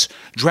province,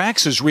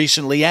 Drax has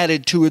recently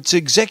added to its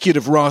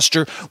executive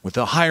roster with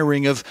the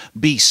hiring of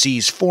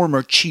BC's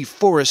former chief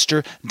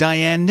forester,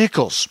 Diane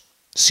Nichols,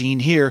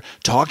 seen here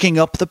talking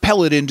up the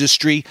pellet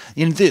industry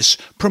in this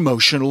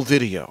promotional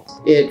video.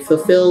 It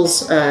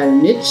fulfills a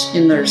niche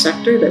in their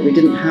sector that we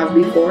didn't have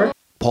before.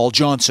 Paul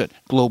Johnson,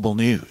 Global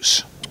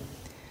News.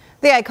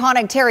 The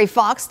iconic Terry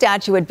Fox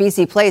statue at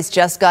BC Place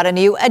just got a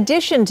new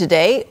addition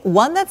today,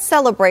 one that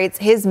celebrates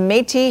his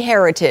Métis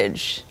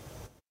heritage.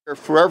 We're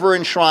forever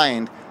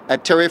enshrined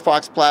at Terry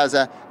Fox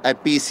Plaza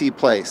at BC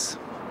Place.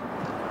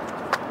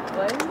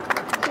 1,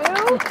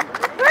 2,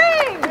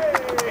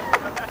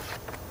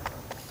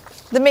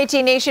 3! The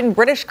Métis Nation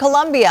British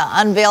Columbia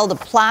unveiled a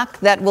plaque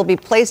that will be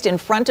placed in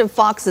front of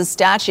Fox's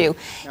statue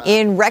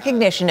in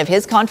recognition of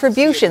his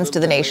contributions to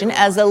the nation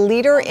as a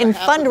leader in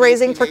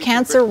fundraising for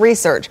cancer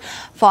research.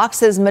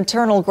 Fox's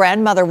maternal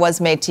grandmother was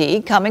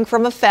Métis, coming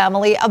from a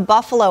family of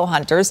buffalo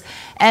hunters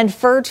and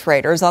fur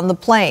traders on the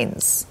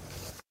plains.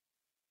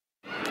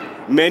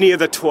 Many of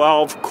the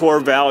 12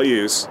 core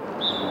values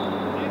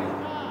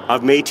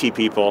of Métis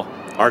people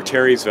are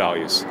Terry's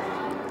values.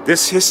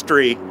 This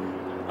history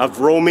of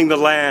roaming the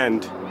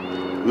land,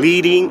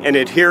 leading and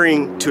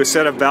adhering to a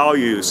set of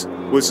values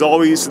was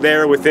always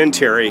there within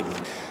Terry.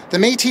 The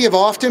Métis have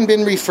often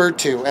been referred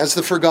to as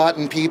the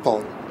forgotten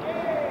people.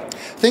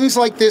 Things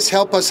like this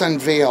help us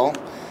unveil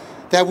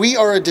that we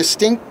are a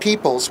distinct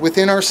peoples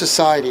within our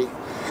society.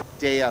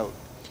 Day out.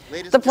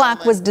 The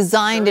plaque was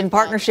designed in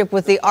partnership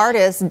with the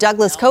artist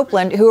Douglas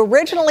Copeland, who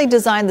originally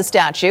designed the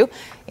statue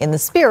in the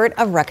spirit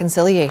of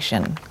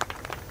reconciliation.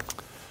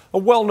 A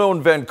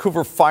well-known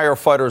Vancouver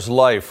firefighter's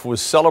life was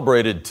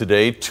celebrated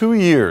today, 2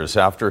 years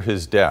after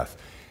his death.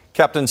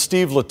 Captain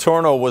Steve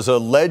Letourneau was a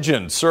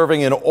legend,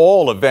 serving in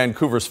all of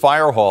Vancouver's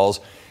fire halls,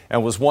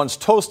 and was once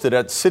toasted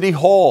at City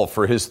Hall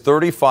for his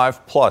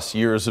 35-plus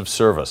years of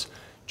service.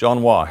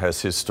 John Waugh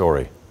has his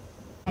story.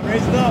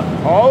 Raise it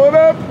up. All of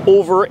them.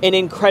 Over an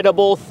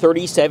incredible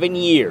 37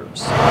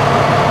 years.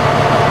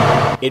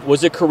 It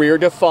was a career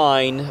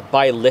defined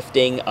by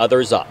lifting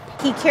others up.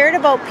 He cared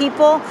about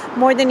people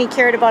more than he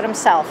cared about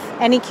himself,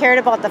 and he cared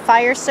about the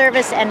fire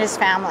service and his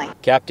family.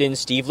 Captain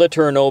Steve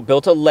Letourneau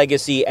built a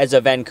legacy as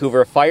a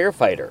Vancouver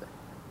firefighter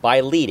by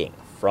leading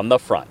from the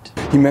front.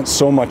 He meant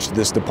so much to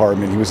this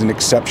department. He was an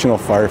exceptional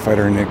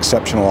firefighter and an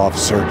exceptional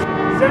officer.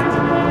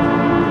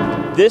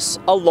 This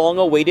a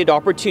long-awaited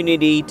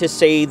opportunity to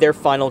say their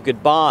final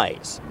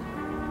goodbyes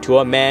to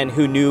a man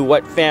who knew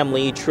what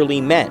family truly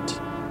meant,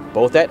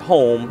 both at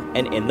home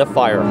and in the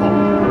fire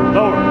hall.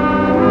 Lower.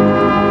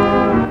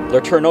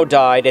 Letourneau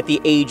died at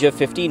the age of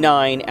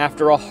 59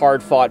 after a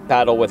hard-fought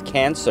battle with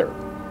cancer,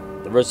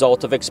 the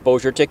result of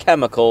exposure to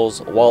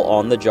chemicals while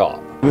on the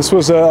job. This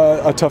was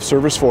a tough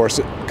service for us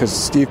because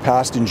Steve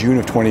passed in June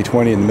of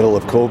 2020 in the middle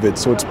of COVID,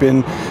 so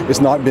it's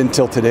not been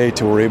till today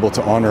till we're able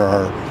to honor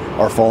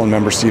our fallen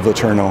member, Steve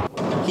Letourneau.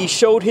 He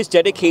showed his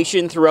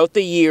dedication throughout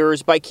the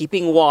years by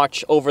keeping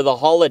watch over the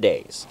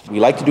holidays.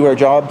 We like to do our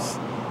jobs,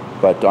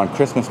 but on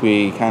Christmas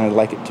we kind of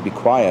like it to be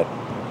quiet.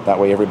 That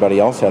way everybody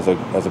else has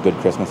a good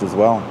Christmas as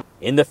well.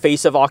 In the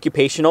face of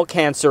occupational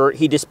cancer,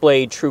 he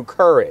displayed true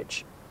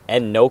courage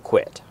and no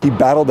quit. He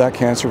battled that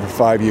cancer for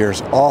 5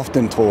 years,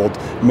 often told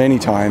many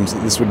times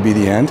that this would be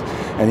the end,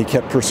 and he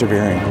kept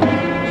persevering.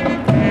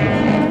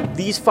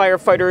 These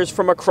firefighters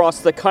from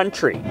across the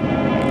country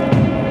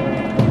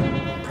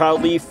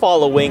proudly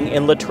following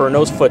in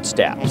Letourneau's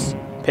footsteps,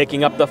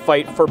 picking up the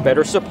fight for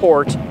better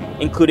support,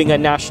 including a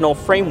national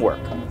framework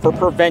for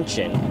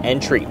prevention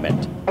and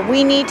treatment.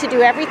 We need to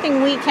do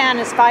everything we can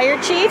as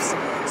fire chiefs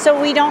so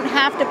we don't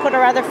have to put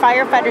our other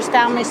firefighters'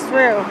 families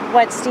through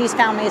what Steve's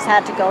family has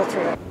had to go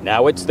through.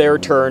 Now it's their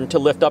turn to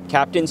lift up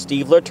Captain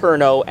Steve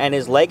Letourneau and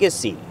his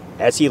legacy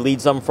as he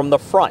leads them from the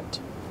front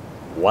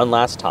one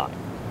last time.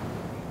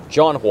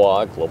 John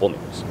Hua, Global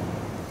News.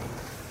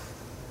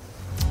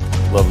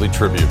 Lovely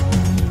tribute.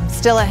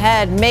 Still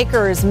ahead,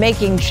 makers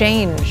making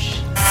change.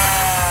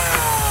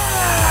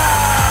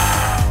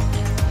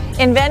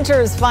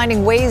 Inventors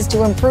finding ways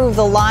to improve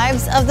the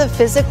lives of the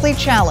physically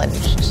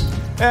challenged.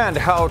 And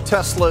how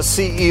Tesla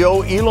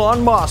CEO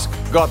Elon Musk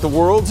got the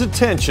world's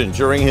attention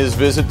during his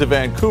visit to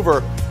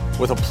Vancouver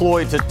with a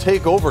ploy to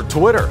take over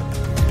Twitter.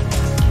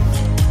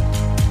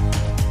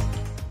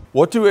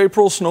 What do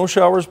April snow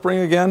showers bring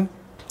again?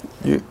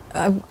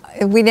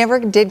 We never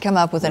did come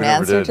up with an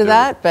answer to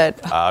that, but...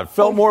 It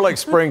felt more like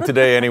spring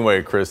today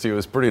anyway, Christy. It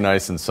was pretty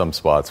nice in some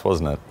spots,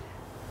 wasn't it?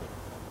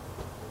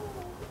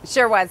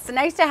 Sure was. It's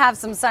nice to have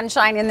some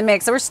sunshine in the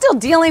mix. So we're still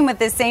dealing with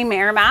this same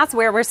air mass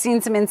where we're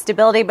seeing some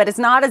instability, but it's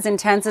not as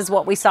intense as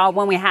what we saw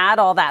when we had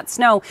all that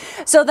snow.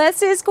 So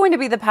this is going to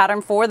be the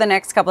pattern for the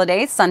next couple of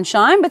days.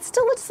 Sunshine, but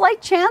still a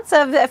slight chance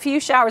of a few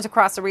showers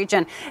across the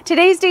region.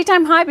 Today's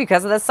daytime high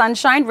because of the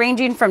sunshine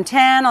ranging from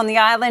 10 on the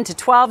island to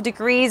 12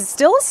 degrees.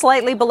 Still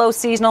slightly below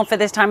seasonal for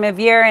this time of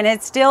year, and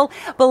it's still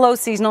below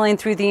seasonal in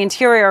through the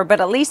interior,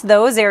 but at least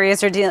those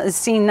areas are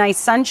seeing nice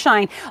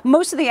sunshine.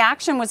 Most of the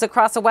action was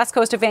across the west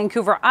coast of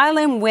Vancouver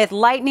Island with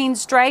lightning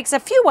strikes, a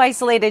few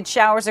isolated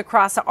showers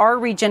across our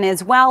region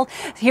as well.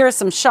 Here are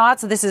some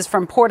shots. This is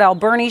from Port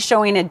Alberni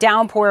showing a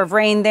downpour of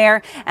rain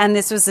there, and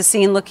this was the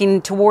scene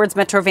looking towards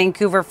Metro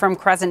Vancouver from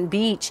Crescent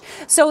Beach.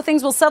 So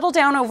things will settle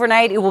down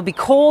overnight. It will be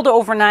cold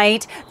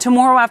overnight.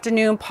 Tomorrow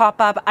afternoon, pop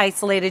up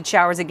isolated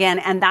showers again,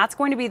 and that's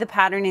going to be the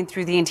patterning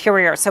through the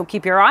interior. So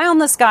keep your eye on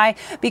the sky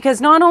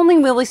because not only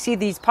will we see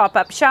these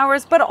pop-up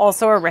showers, but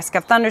also a risk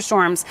of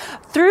thunderstorms.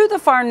 Through the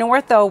far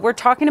north, though, we're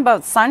talking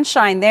about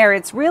sunshine there.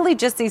 It's It's really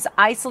just these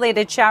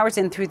isolated showers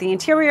in through the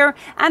interior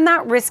and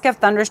that risk of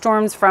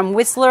thunderstorms from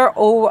Whistler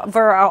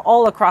over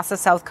all across the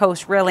south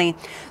coast, really.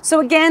 So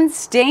again,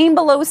 staying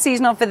below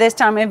seasonal for this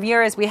time of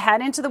year as we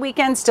head into the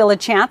weekend. Still a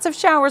chance of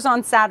showers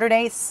on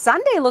Saturday.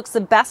 Sunday looks the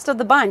best of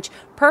the bunch.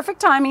 Perfect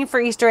timing for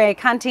Easter egg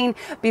hunting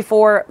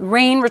before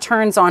rain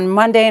returns on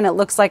Monday, and it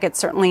looks like it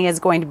certainly is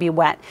going to be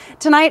wet.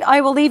 Tonight, I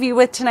will leave you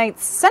with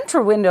tonight's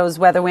Central Windows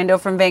weather window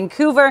from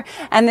Vancouver,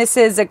 and this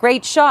is a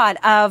great shot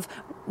of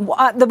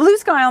the blue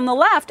sky on the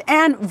left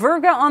and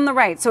Virga on the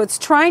right. So it's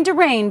trying to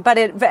rain, but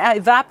it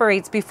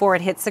evaporates before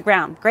it hits the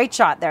ground. Great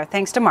shot there.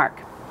 Thanks to Mark.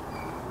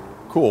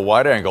 Cool,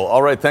 wide angle.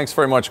 All right, thanks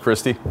very much,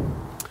 Christy.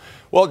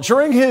 Well,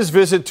 during his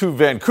visit to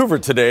Vancouver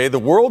today, the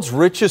world's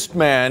richest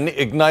man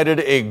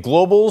ignited a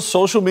global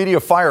social media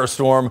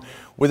firestorm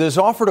with his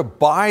offer to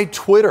buy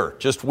Twitter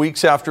just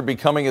weeks after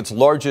becoming its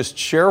largest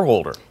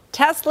shareholder.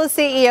 Tesla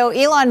CEO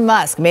Elon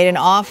Musk made an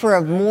offer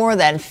of more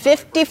than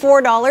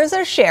 $54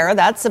 a share.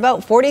 That's about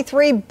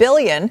 $43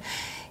 billion.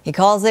 He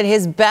calls it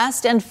his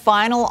best and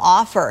final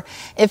offer.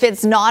 If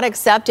it's not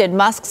accepted,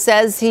 Musk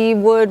says he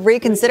would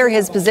reconsider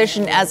his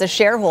position as a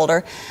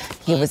shareholder.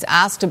 He was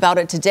asked about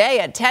it today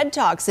at TED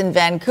Talks in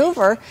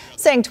Vancouver,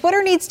 saying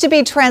Twitter needs to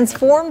be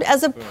transformed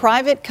as a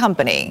private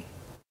company.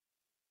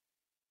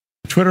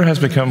 Twitter has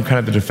become kind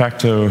of the de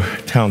facto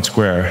town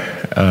square.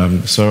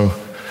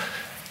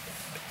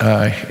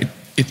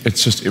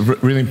 It's just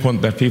really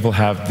important that people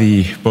have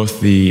both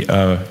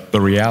the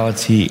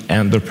reality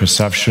and the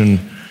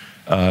perception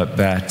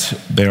that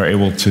they are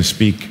able to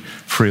speak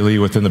freely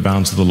within the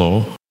bounds of the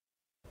law.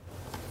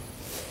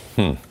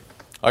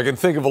 I can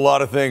think of a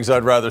lot of things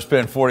I'd rather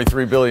spend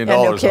 $43 billion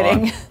no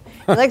kidding. on.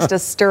 He likes to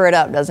stir it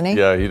up, doesn't he?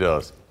 Yeah, he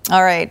does.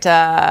 All right,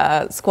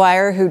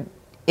 Squire, who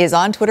is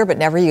on Twitter but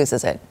never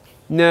uses it.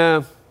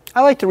 No.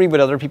 I like to read what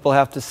other people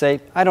have to say.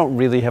 I don't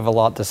really have a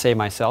lot to say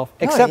myself,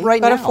 except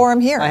right now. Got a forum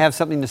here. I have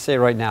something to say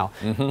right now.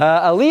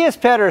 Elias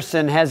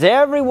Pettersson has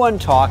everyone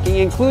talking,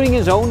 including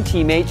his own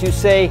teammates, who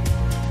say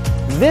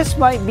this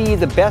might be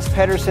the best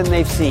Pettersson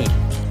they've seen.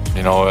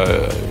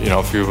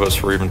 A few of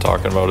us were even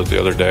talking about it the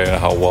other day,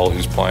 how well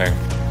he's playing.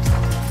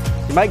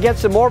 He might get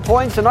some more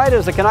points tonight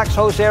as the Canucks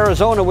host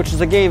Arizona, which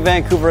is a game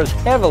Vancouver is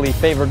heavily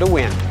favored to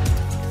win.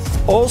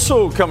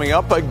 Also coming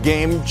up, a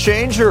game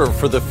changer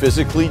for the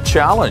physically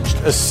challenged,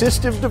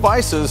 assistive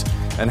devices,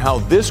 and how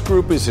this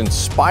group is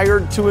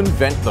inspired to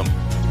invent them.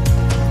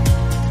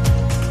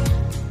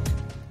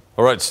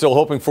 All right, still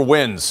hoping for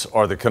wins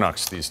are the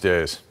Canucks these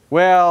days.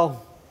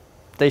 Well,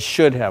 they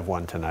should have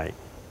won tonight.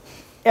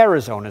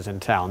 Arizona's in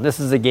town. This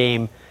is a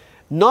game.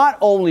 Not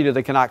only do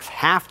the Canucks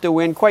have to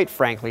win, quite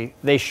frankly,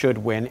 they should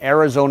win.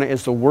 Arizona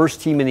is the worst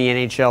team in the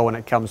NHL when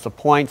it comes to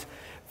points.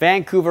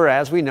 Vancouver,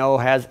 as we know,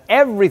 has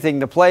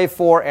everything to play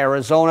for.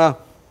 Arizona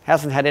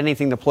hasn't had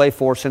anything to play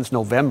for since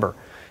November.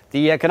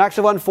 The Canucks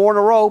have won 4 in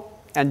a row,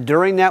 and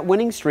during that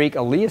winning streak,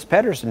 Elias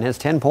Pettersson has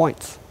 10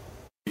 points.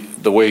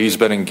 The way he's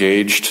been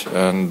engaged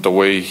and the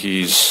way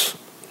he's,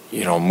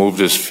 moved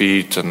his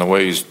feet and the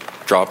way he's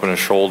dropping his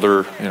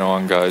shoulder,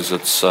 on guys,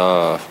 it's,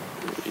 it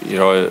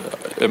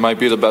might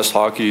be the best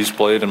hockey he's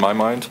played in my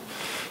mind.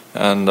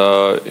 And,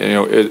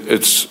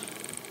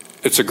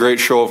 it's a great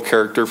show of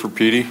character for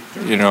Petey.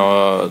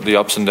 The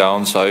ups and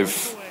downs.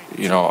 I've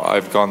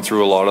gone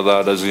through a lot of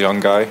that as a young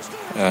guy,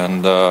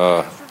 and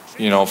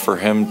for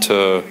him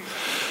to,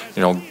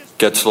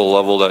 get to the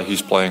level that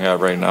he's playing at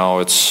right now,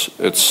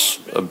 it's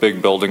a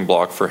big building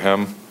block for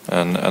him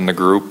and the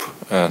group.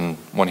 And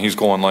when he's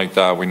going like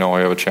that, we know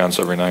we have a chance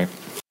every night.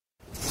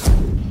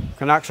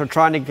 Canucks are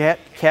trying to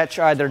catch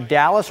either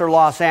Dallas or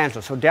Los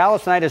Angeles. So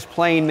Dallas tonight is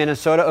playing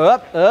Minnesota.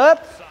 Up.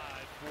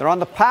 They're on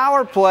the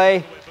power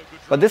play.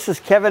 But this is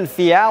Kevin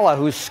Fiala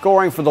who's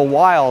scoring for the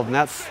Wild, and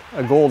that's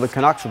a goal the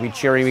Canucks will be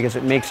cheering because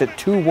it makes it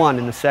 2-1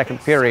 in the second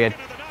period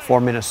for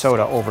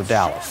Minnesota over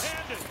Dallas.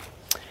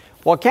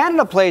 Well,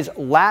 Canada plays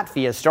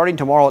Latvia starting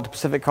tomorrow at the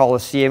Pacific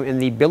Coliseum in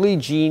the Billie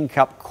Jean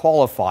Cup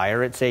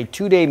qualifier. It's a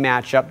 2-day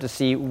matchup to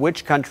see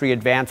which country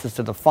advances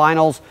to the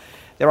finals.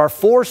 There are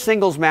 4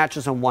 singles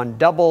matches and 1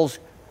 doubles.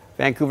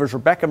 Vancouver's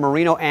Rebecca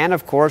Marino and,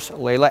 of course,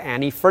 Leila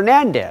Annie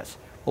Fernandez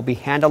will be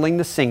handling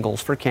the singles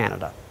for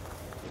Canada.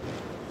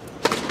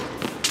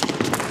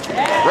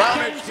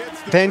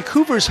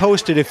 Vancouver's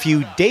hosted a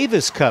few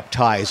Davis Cup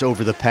ties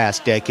over the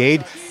past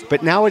decade,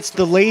 but now it's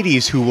the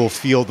ladies who will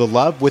feel the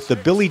love with the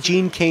Billie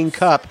Jean King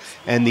Cup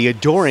and the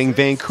adoring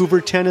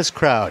Vancouver tennis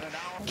crowd.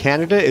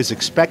 Canada is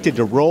expected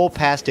to roll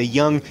past a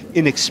young,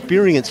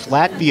 inexperienced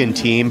Latvian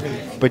team,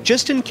 but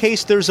just in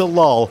case there's a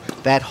lull,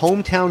 that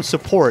hometown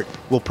support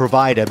will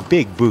provide a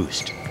big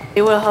boost.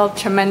 It will help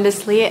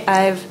tremendously.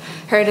 I've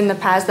heard in the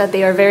past that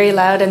they are very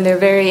loud and they're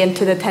very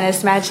into the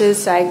tennis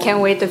matches, so I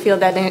can't wait to feel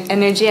that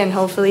energy, and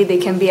hopefully they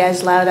can be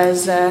as loud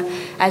as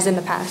in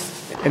the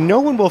past. And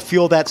no one will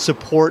feel that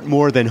support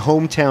more than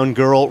hometown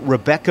girl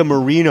Rebecca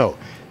Marino.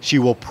 She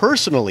will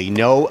personally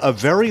know a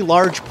very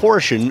large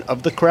portion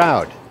of the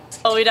crowd.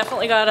 Well, we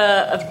definitely got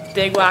a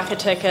big whack of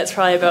tickets,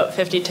 probably about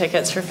 50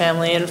 tickets for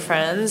family and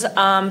friends.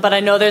 But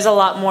I know there's a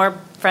lot more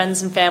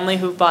friends and family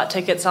who've bought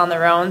tickets on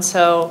their own,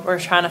 so we're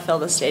trying to fill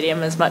the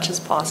stadium as much as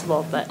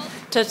possible. But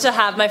to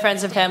have my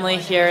friends and family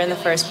here in the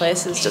first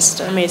place is just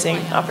an amazing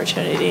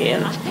opportunity,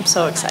 and I'm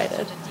so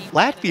excited.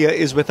 Latvia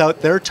is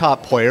without their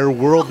top player,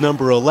 world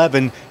number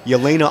 11,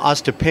 Jelena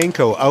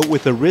Ostapenko, out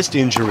with a wrist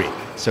injury.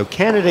 So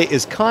Canada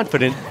is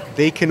confident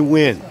they can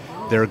win.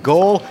 Their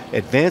goal,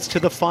 advance to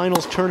the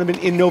finals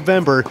tournament in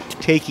November,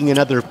 taking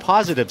another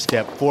positive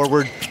step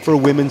forward for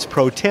women's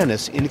pro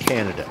tennis in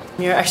Canada.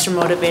 You're extra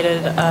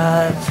motivated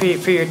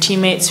for your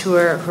teammates who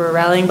are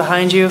rallying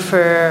behind you,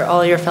 for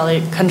all your fellow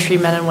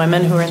countrymen and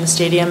women who are in the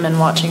stadium and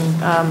watching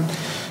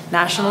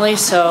nationally.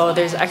 So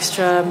there's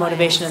extra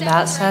motivation in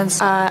that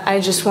sense. I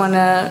just want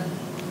to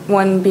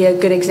be a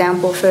good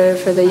example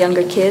for the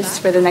younger kids,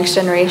 for the next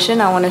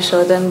generation. I want to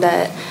show them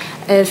that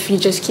if you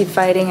just keep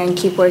fighting and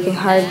keep working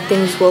hard,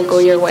 things will go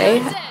your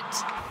way.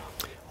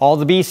 All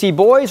the BC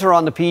boys are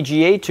on the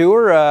PGA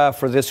Tour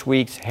for this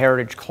week's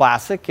Heritage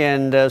Classic,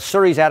 and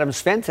Surrey's Adam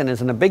Svensson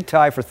is in a big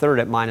tie for third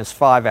at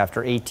 -5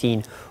 after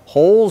 18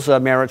 holes.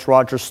 Merritt's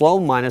Roger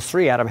Sloan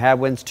 -3. Adam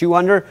Hadwin's 2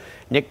 under.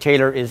 Nick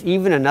Taylor is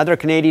even. Another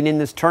Canadian in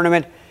this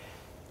tournament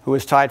who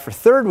is tied for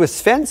third with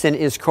Svensson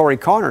is Corey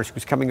Connors,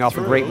 who's coming off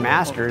a great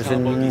Masters,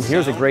 and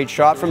here's a great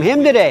shot from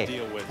him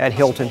today at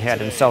Hilton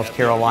Head in South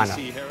Carolina.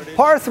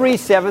 Par 3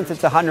 7th,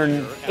 it's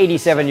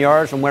 187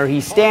 yards from where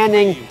he's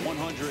standing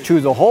to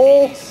the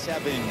hole.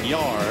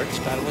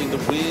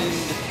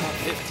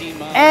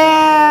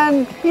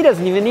 And he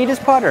doesn't even need his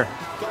putter.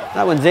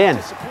 That one's in.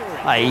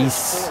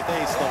 Nice.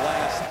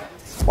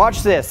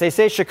 Watch this. They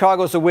say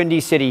Chicago's a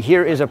windy city.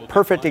 Here is a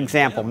perfect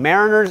example.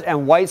 Mariners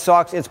and White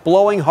Sox, it's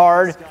blowing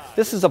hard.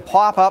 This is a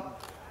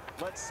pop-up.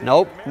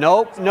 Nope.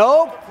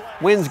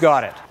 Wind's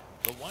got it.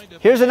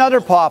 Here's another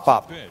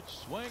pop-up.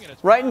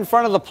 Right in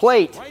front of the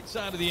plate.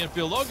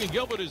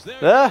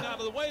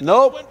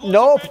 Nope.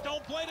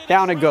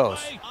 Down it goes.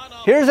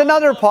 Here's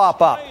another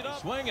pop-up.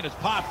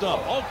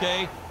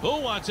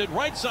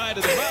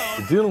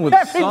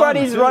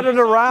 Everybody's running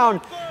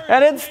around,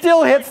 and it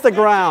still hits the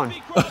ground.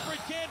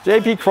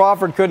 J.P.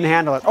 Crawford couldn't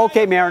handle it.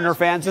 Okay, Mariner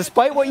fans,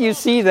 despite what you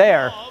see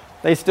there,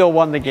 they still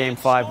won the game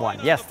 5-1.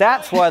 Yes,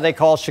 that's why they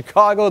call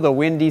Chicago the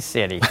Windy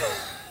City.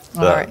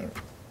 All right.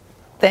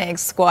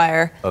 Thanks,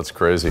 Squire. That's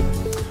crazy.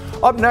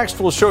 Up next,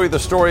 we'll show you the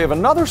story of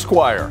another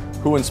Squire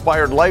who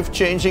inspired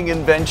life-changing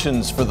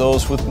inventions for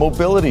those with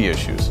mobility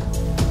issues.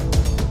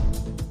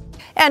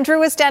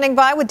 Andrew is standing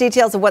by with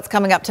details of what's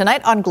coming up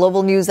tonight on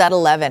Global News at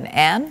 11.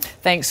 Anne?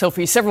 Thanks,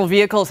 Sophie. Several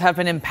vehicles have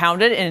been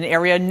impounded in an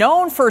area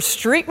known for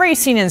street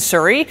racing in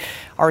Surrey.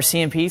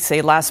 RCMP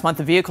say last month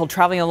a vehicle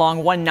traveling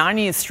along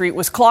 190th Street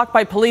was clocked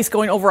by police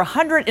going over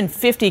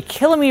 150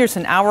 kilometers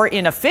an hour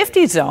in a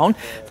 50 zone.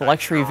 The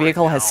luxury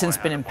vehicle has since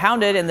been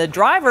impounded and the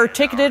driver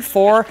ticketed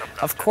for,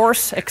 of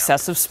course,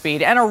 excessive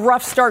speed. And a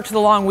rough start to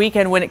the long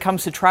weekend when it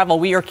comes to travel.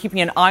 We are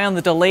keeping an eye on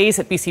the delays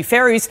at BC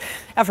Ferries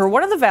after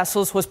one of the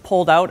vessels was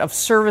pulled out of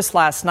service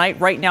last night.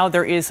 Right now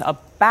there is a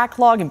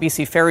backlog, and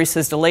BC Ferries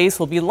says delays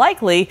will be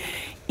likely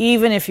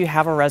even if you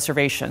have a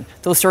reservation.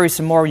 Those stories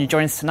and more when you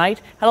join us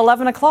tonight at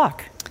 11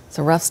 o'clock. It's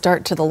a rough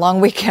start to the long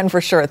weekend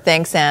for sure.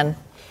 Thanks, Anne.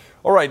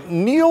 All right,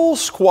 Neil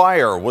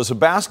Squire was a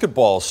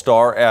basketball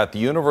star at the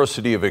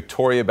University of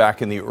Victoria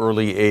back in the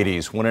early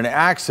 80s when an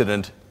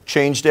accident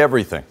changed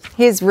everything.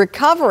 His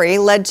recovery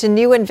led to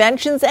new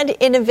inventions and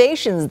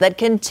innovations that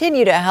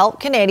continue to help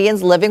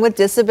Canadians living with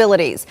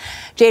disabilities.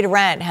 Jay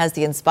Durant has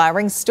the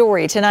inspiring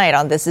story tonight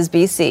on This Is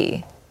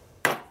BC.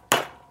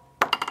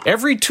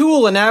 Every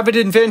tool an avid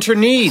inventor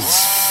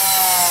needs,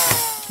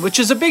 which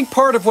is a big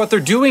part of what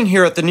they're doing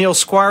here at the Neil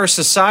Squire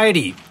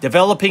Society,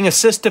 developing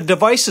assistive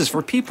devices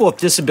for people with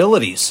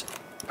disabilities.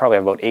 Probably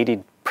have about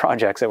 80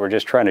 projects that we're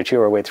just trying to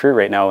chew our way through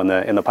right now in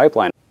the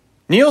pipeline.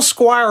 Neil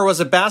Squire was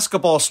a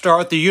basketball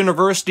star at the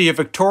University of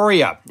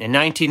Victoria. In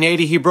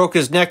 1980, he broke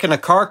his neck in a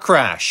car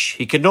crash.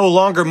 He could no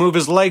longer move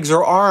his legs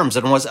or arms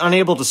and was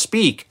unable to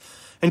speak,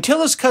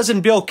 until his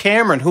cousin Bill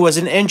Cameron, who was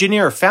an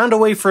engineer, found a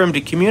way for him to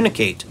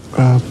communicate.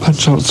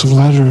 Punch out some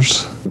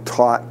letters.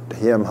 Taught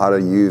him how to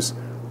use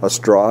a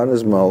straw in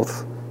his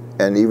mouth,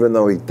 and even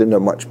though he didn't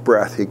have much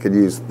breath, he could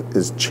use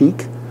his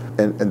cheek,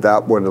 and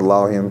that would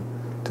allow him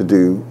to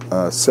do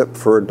sip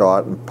for a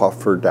dot and puff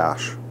for a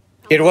dash.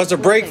 It was a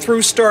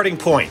breakthrough starting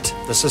point.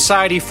 The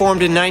society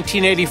formed in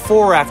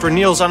 1984 after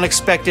Neil's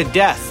unexpected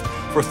death.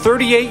 For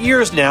 38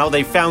 years now,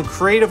 they've found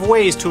creative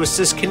ways to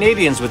assist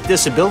Canadians with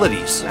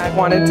disabilities. I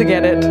wanted to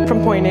get it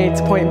from point A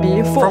to point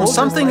B. From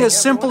something as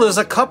simple as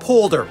a cup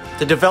holder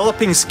to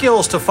developing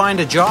skills to find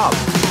a job.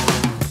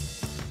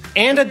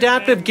 And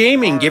adaptive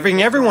gaming,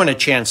 giving everyone a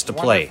chance to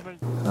play.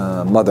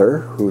 Mother,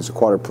 who's a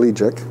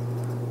quadriplegic,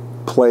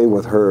 play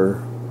with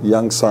her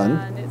young son,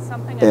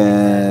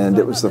 and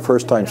it was the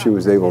first time she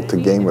was able to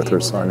game with her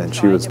son, and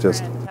she was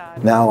just,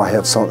 now I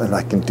have something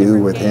I can do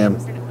with him.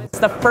 It's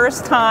the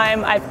first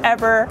time I've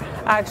ever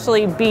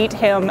actually beat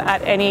him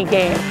at any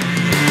game.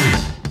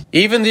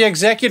 Even the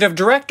executive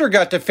director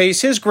got to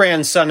face his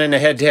grandson in a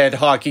head-to-head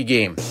hockey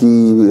game.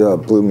 He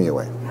blew me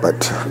away, but...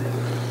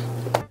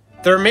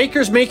 Their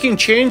Makers Making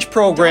Change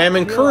program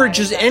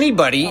encourages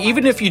anybody,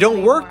 even if you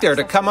don't work there,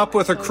 to come up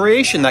with a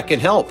creation that can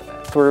help.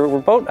 We're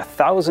about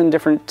 1,000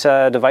 different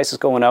devices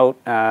going out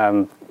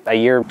a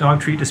year.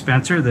 Dog treat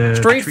dispenser.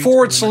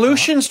 Straightforward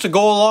solutions to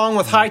go along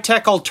with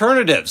high-tech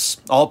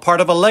alternatives, all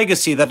part of a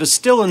legacy that is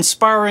still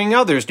inspiring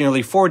others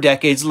nearly 4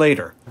 decades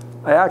later.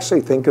 I actually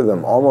think of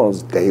them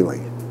almost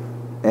daily,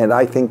 and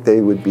I think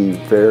they would be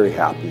very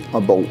happy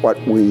about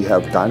what we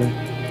have done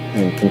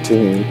and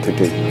continue to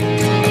do.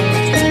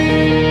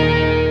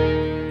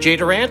 Jay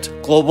Durant,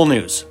 Global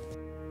News.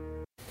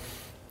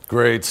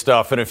 Great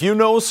stuff. And if you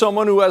know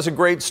someone who has a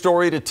great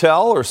story to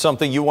tell or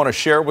something you want to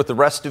share with the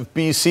rest of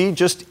BC,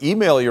 just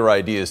email your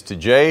ideas to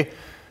Jay.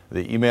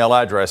 The email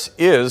address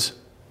is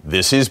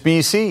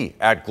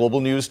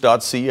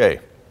thisisbc@globalnews.ca.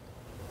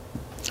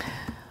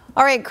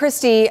 All right,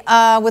 Christy,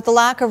 with the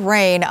lack of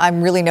rain,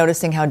 I'm really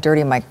noticing how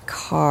dirty my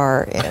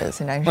car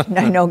is. And I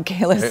know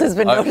Kalis has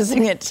been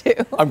noticing it too.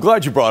 I'm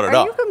glad you brought it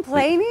up. Are you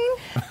complaining?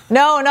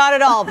 No, not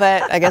at all,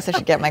 but I guess I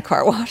should get my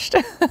car washed.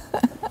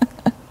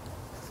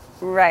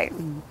 Right.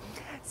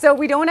 So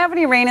we don't have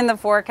any rain in the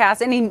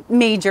forecast, any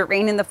major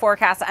rain in the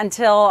forecast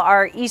until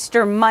our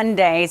Easter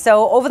Monday.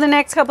 So over the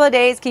next couple of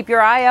days, keep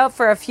your eye out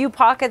for a few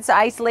pockets,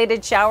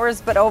 isolated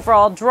showers, but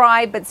overall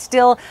dry, but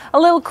still a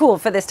little cool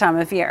for this time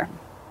of year.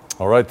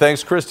 All right.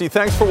 Thanks, Christy.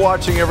 Thanks for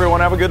watching, everyone.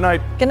 Have a good night.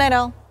 Good night,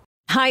 all.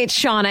 Hi, it's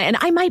Shauna, and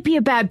I might be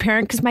a bad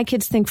parent because my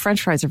kids think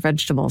French fries are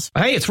vegetables.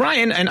 Hey, it's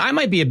Ryan, and I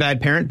might be a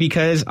bad parent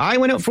because I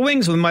went out for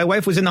wings when my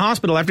wife was in the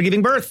hospital after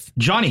giving birth.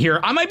 Johnny here.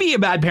 I might be a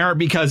bad parent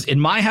because in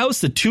my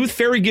house, the tooth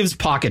fairy gives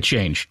pocket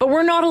change. But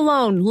we're not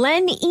alone.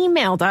 Len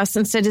emailed us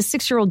and said his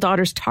 6-year-old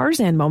daughter's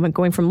Tarzan moment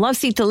going from love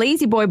seat to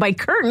lazy boy by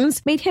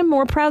curtains made him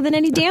more proud than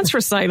any dance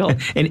recital.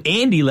 And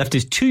Andy left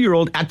his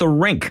 2-year-old at the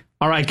rink.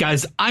 All right,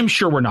 guys, I'm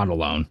sure we're not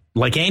alone.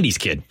 Like Andy's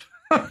kid.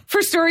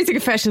 For stories and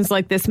confessions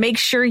like this, make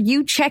sure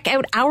you check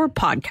out our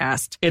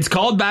podcast. It's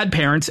called Bad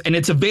Parents, and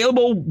it's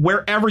available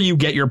wherever you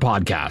get your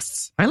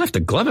podcasts. I left a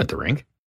glove at the rink.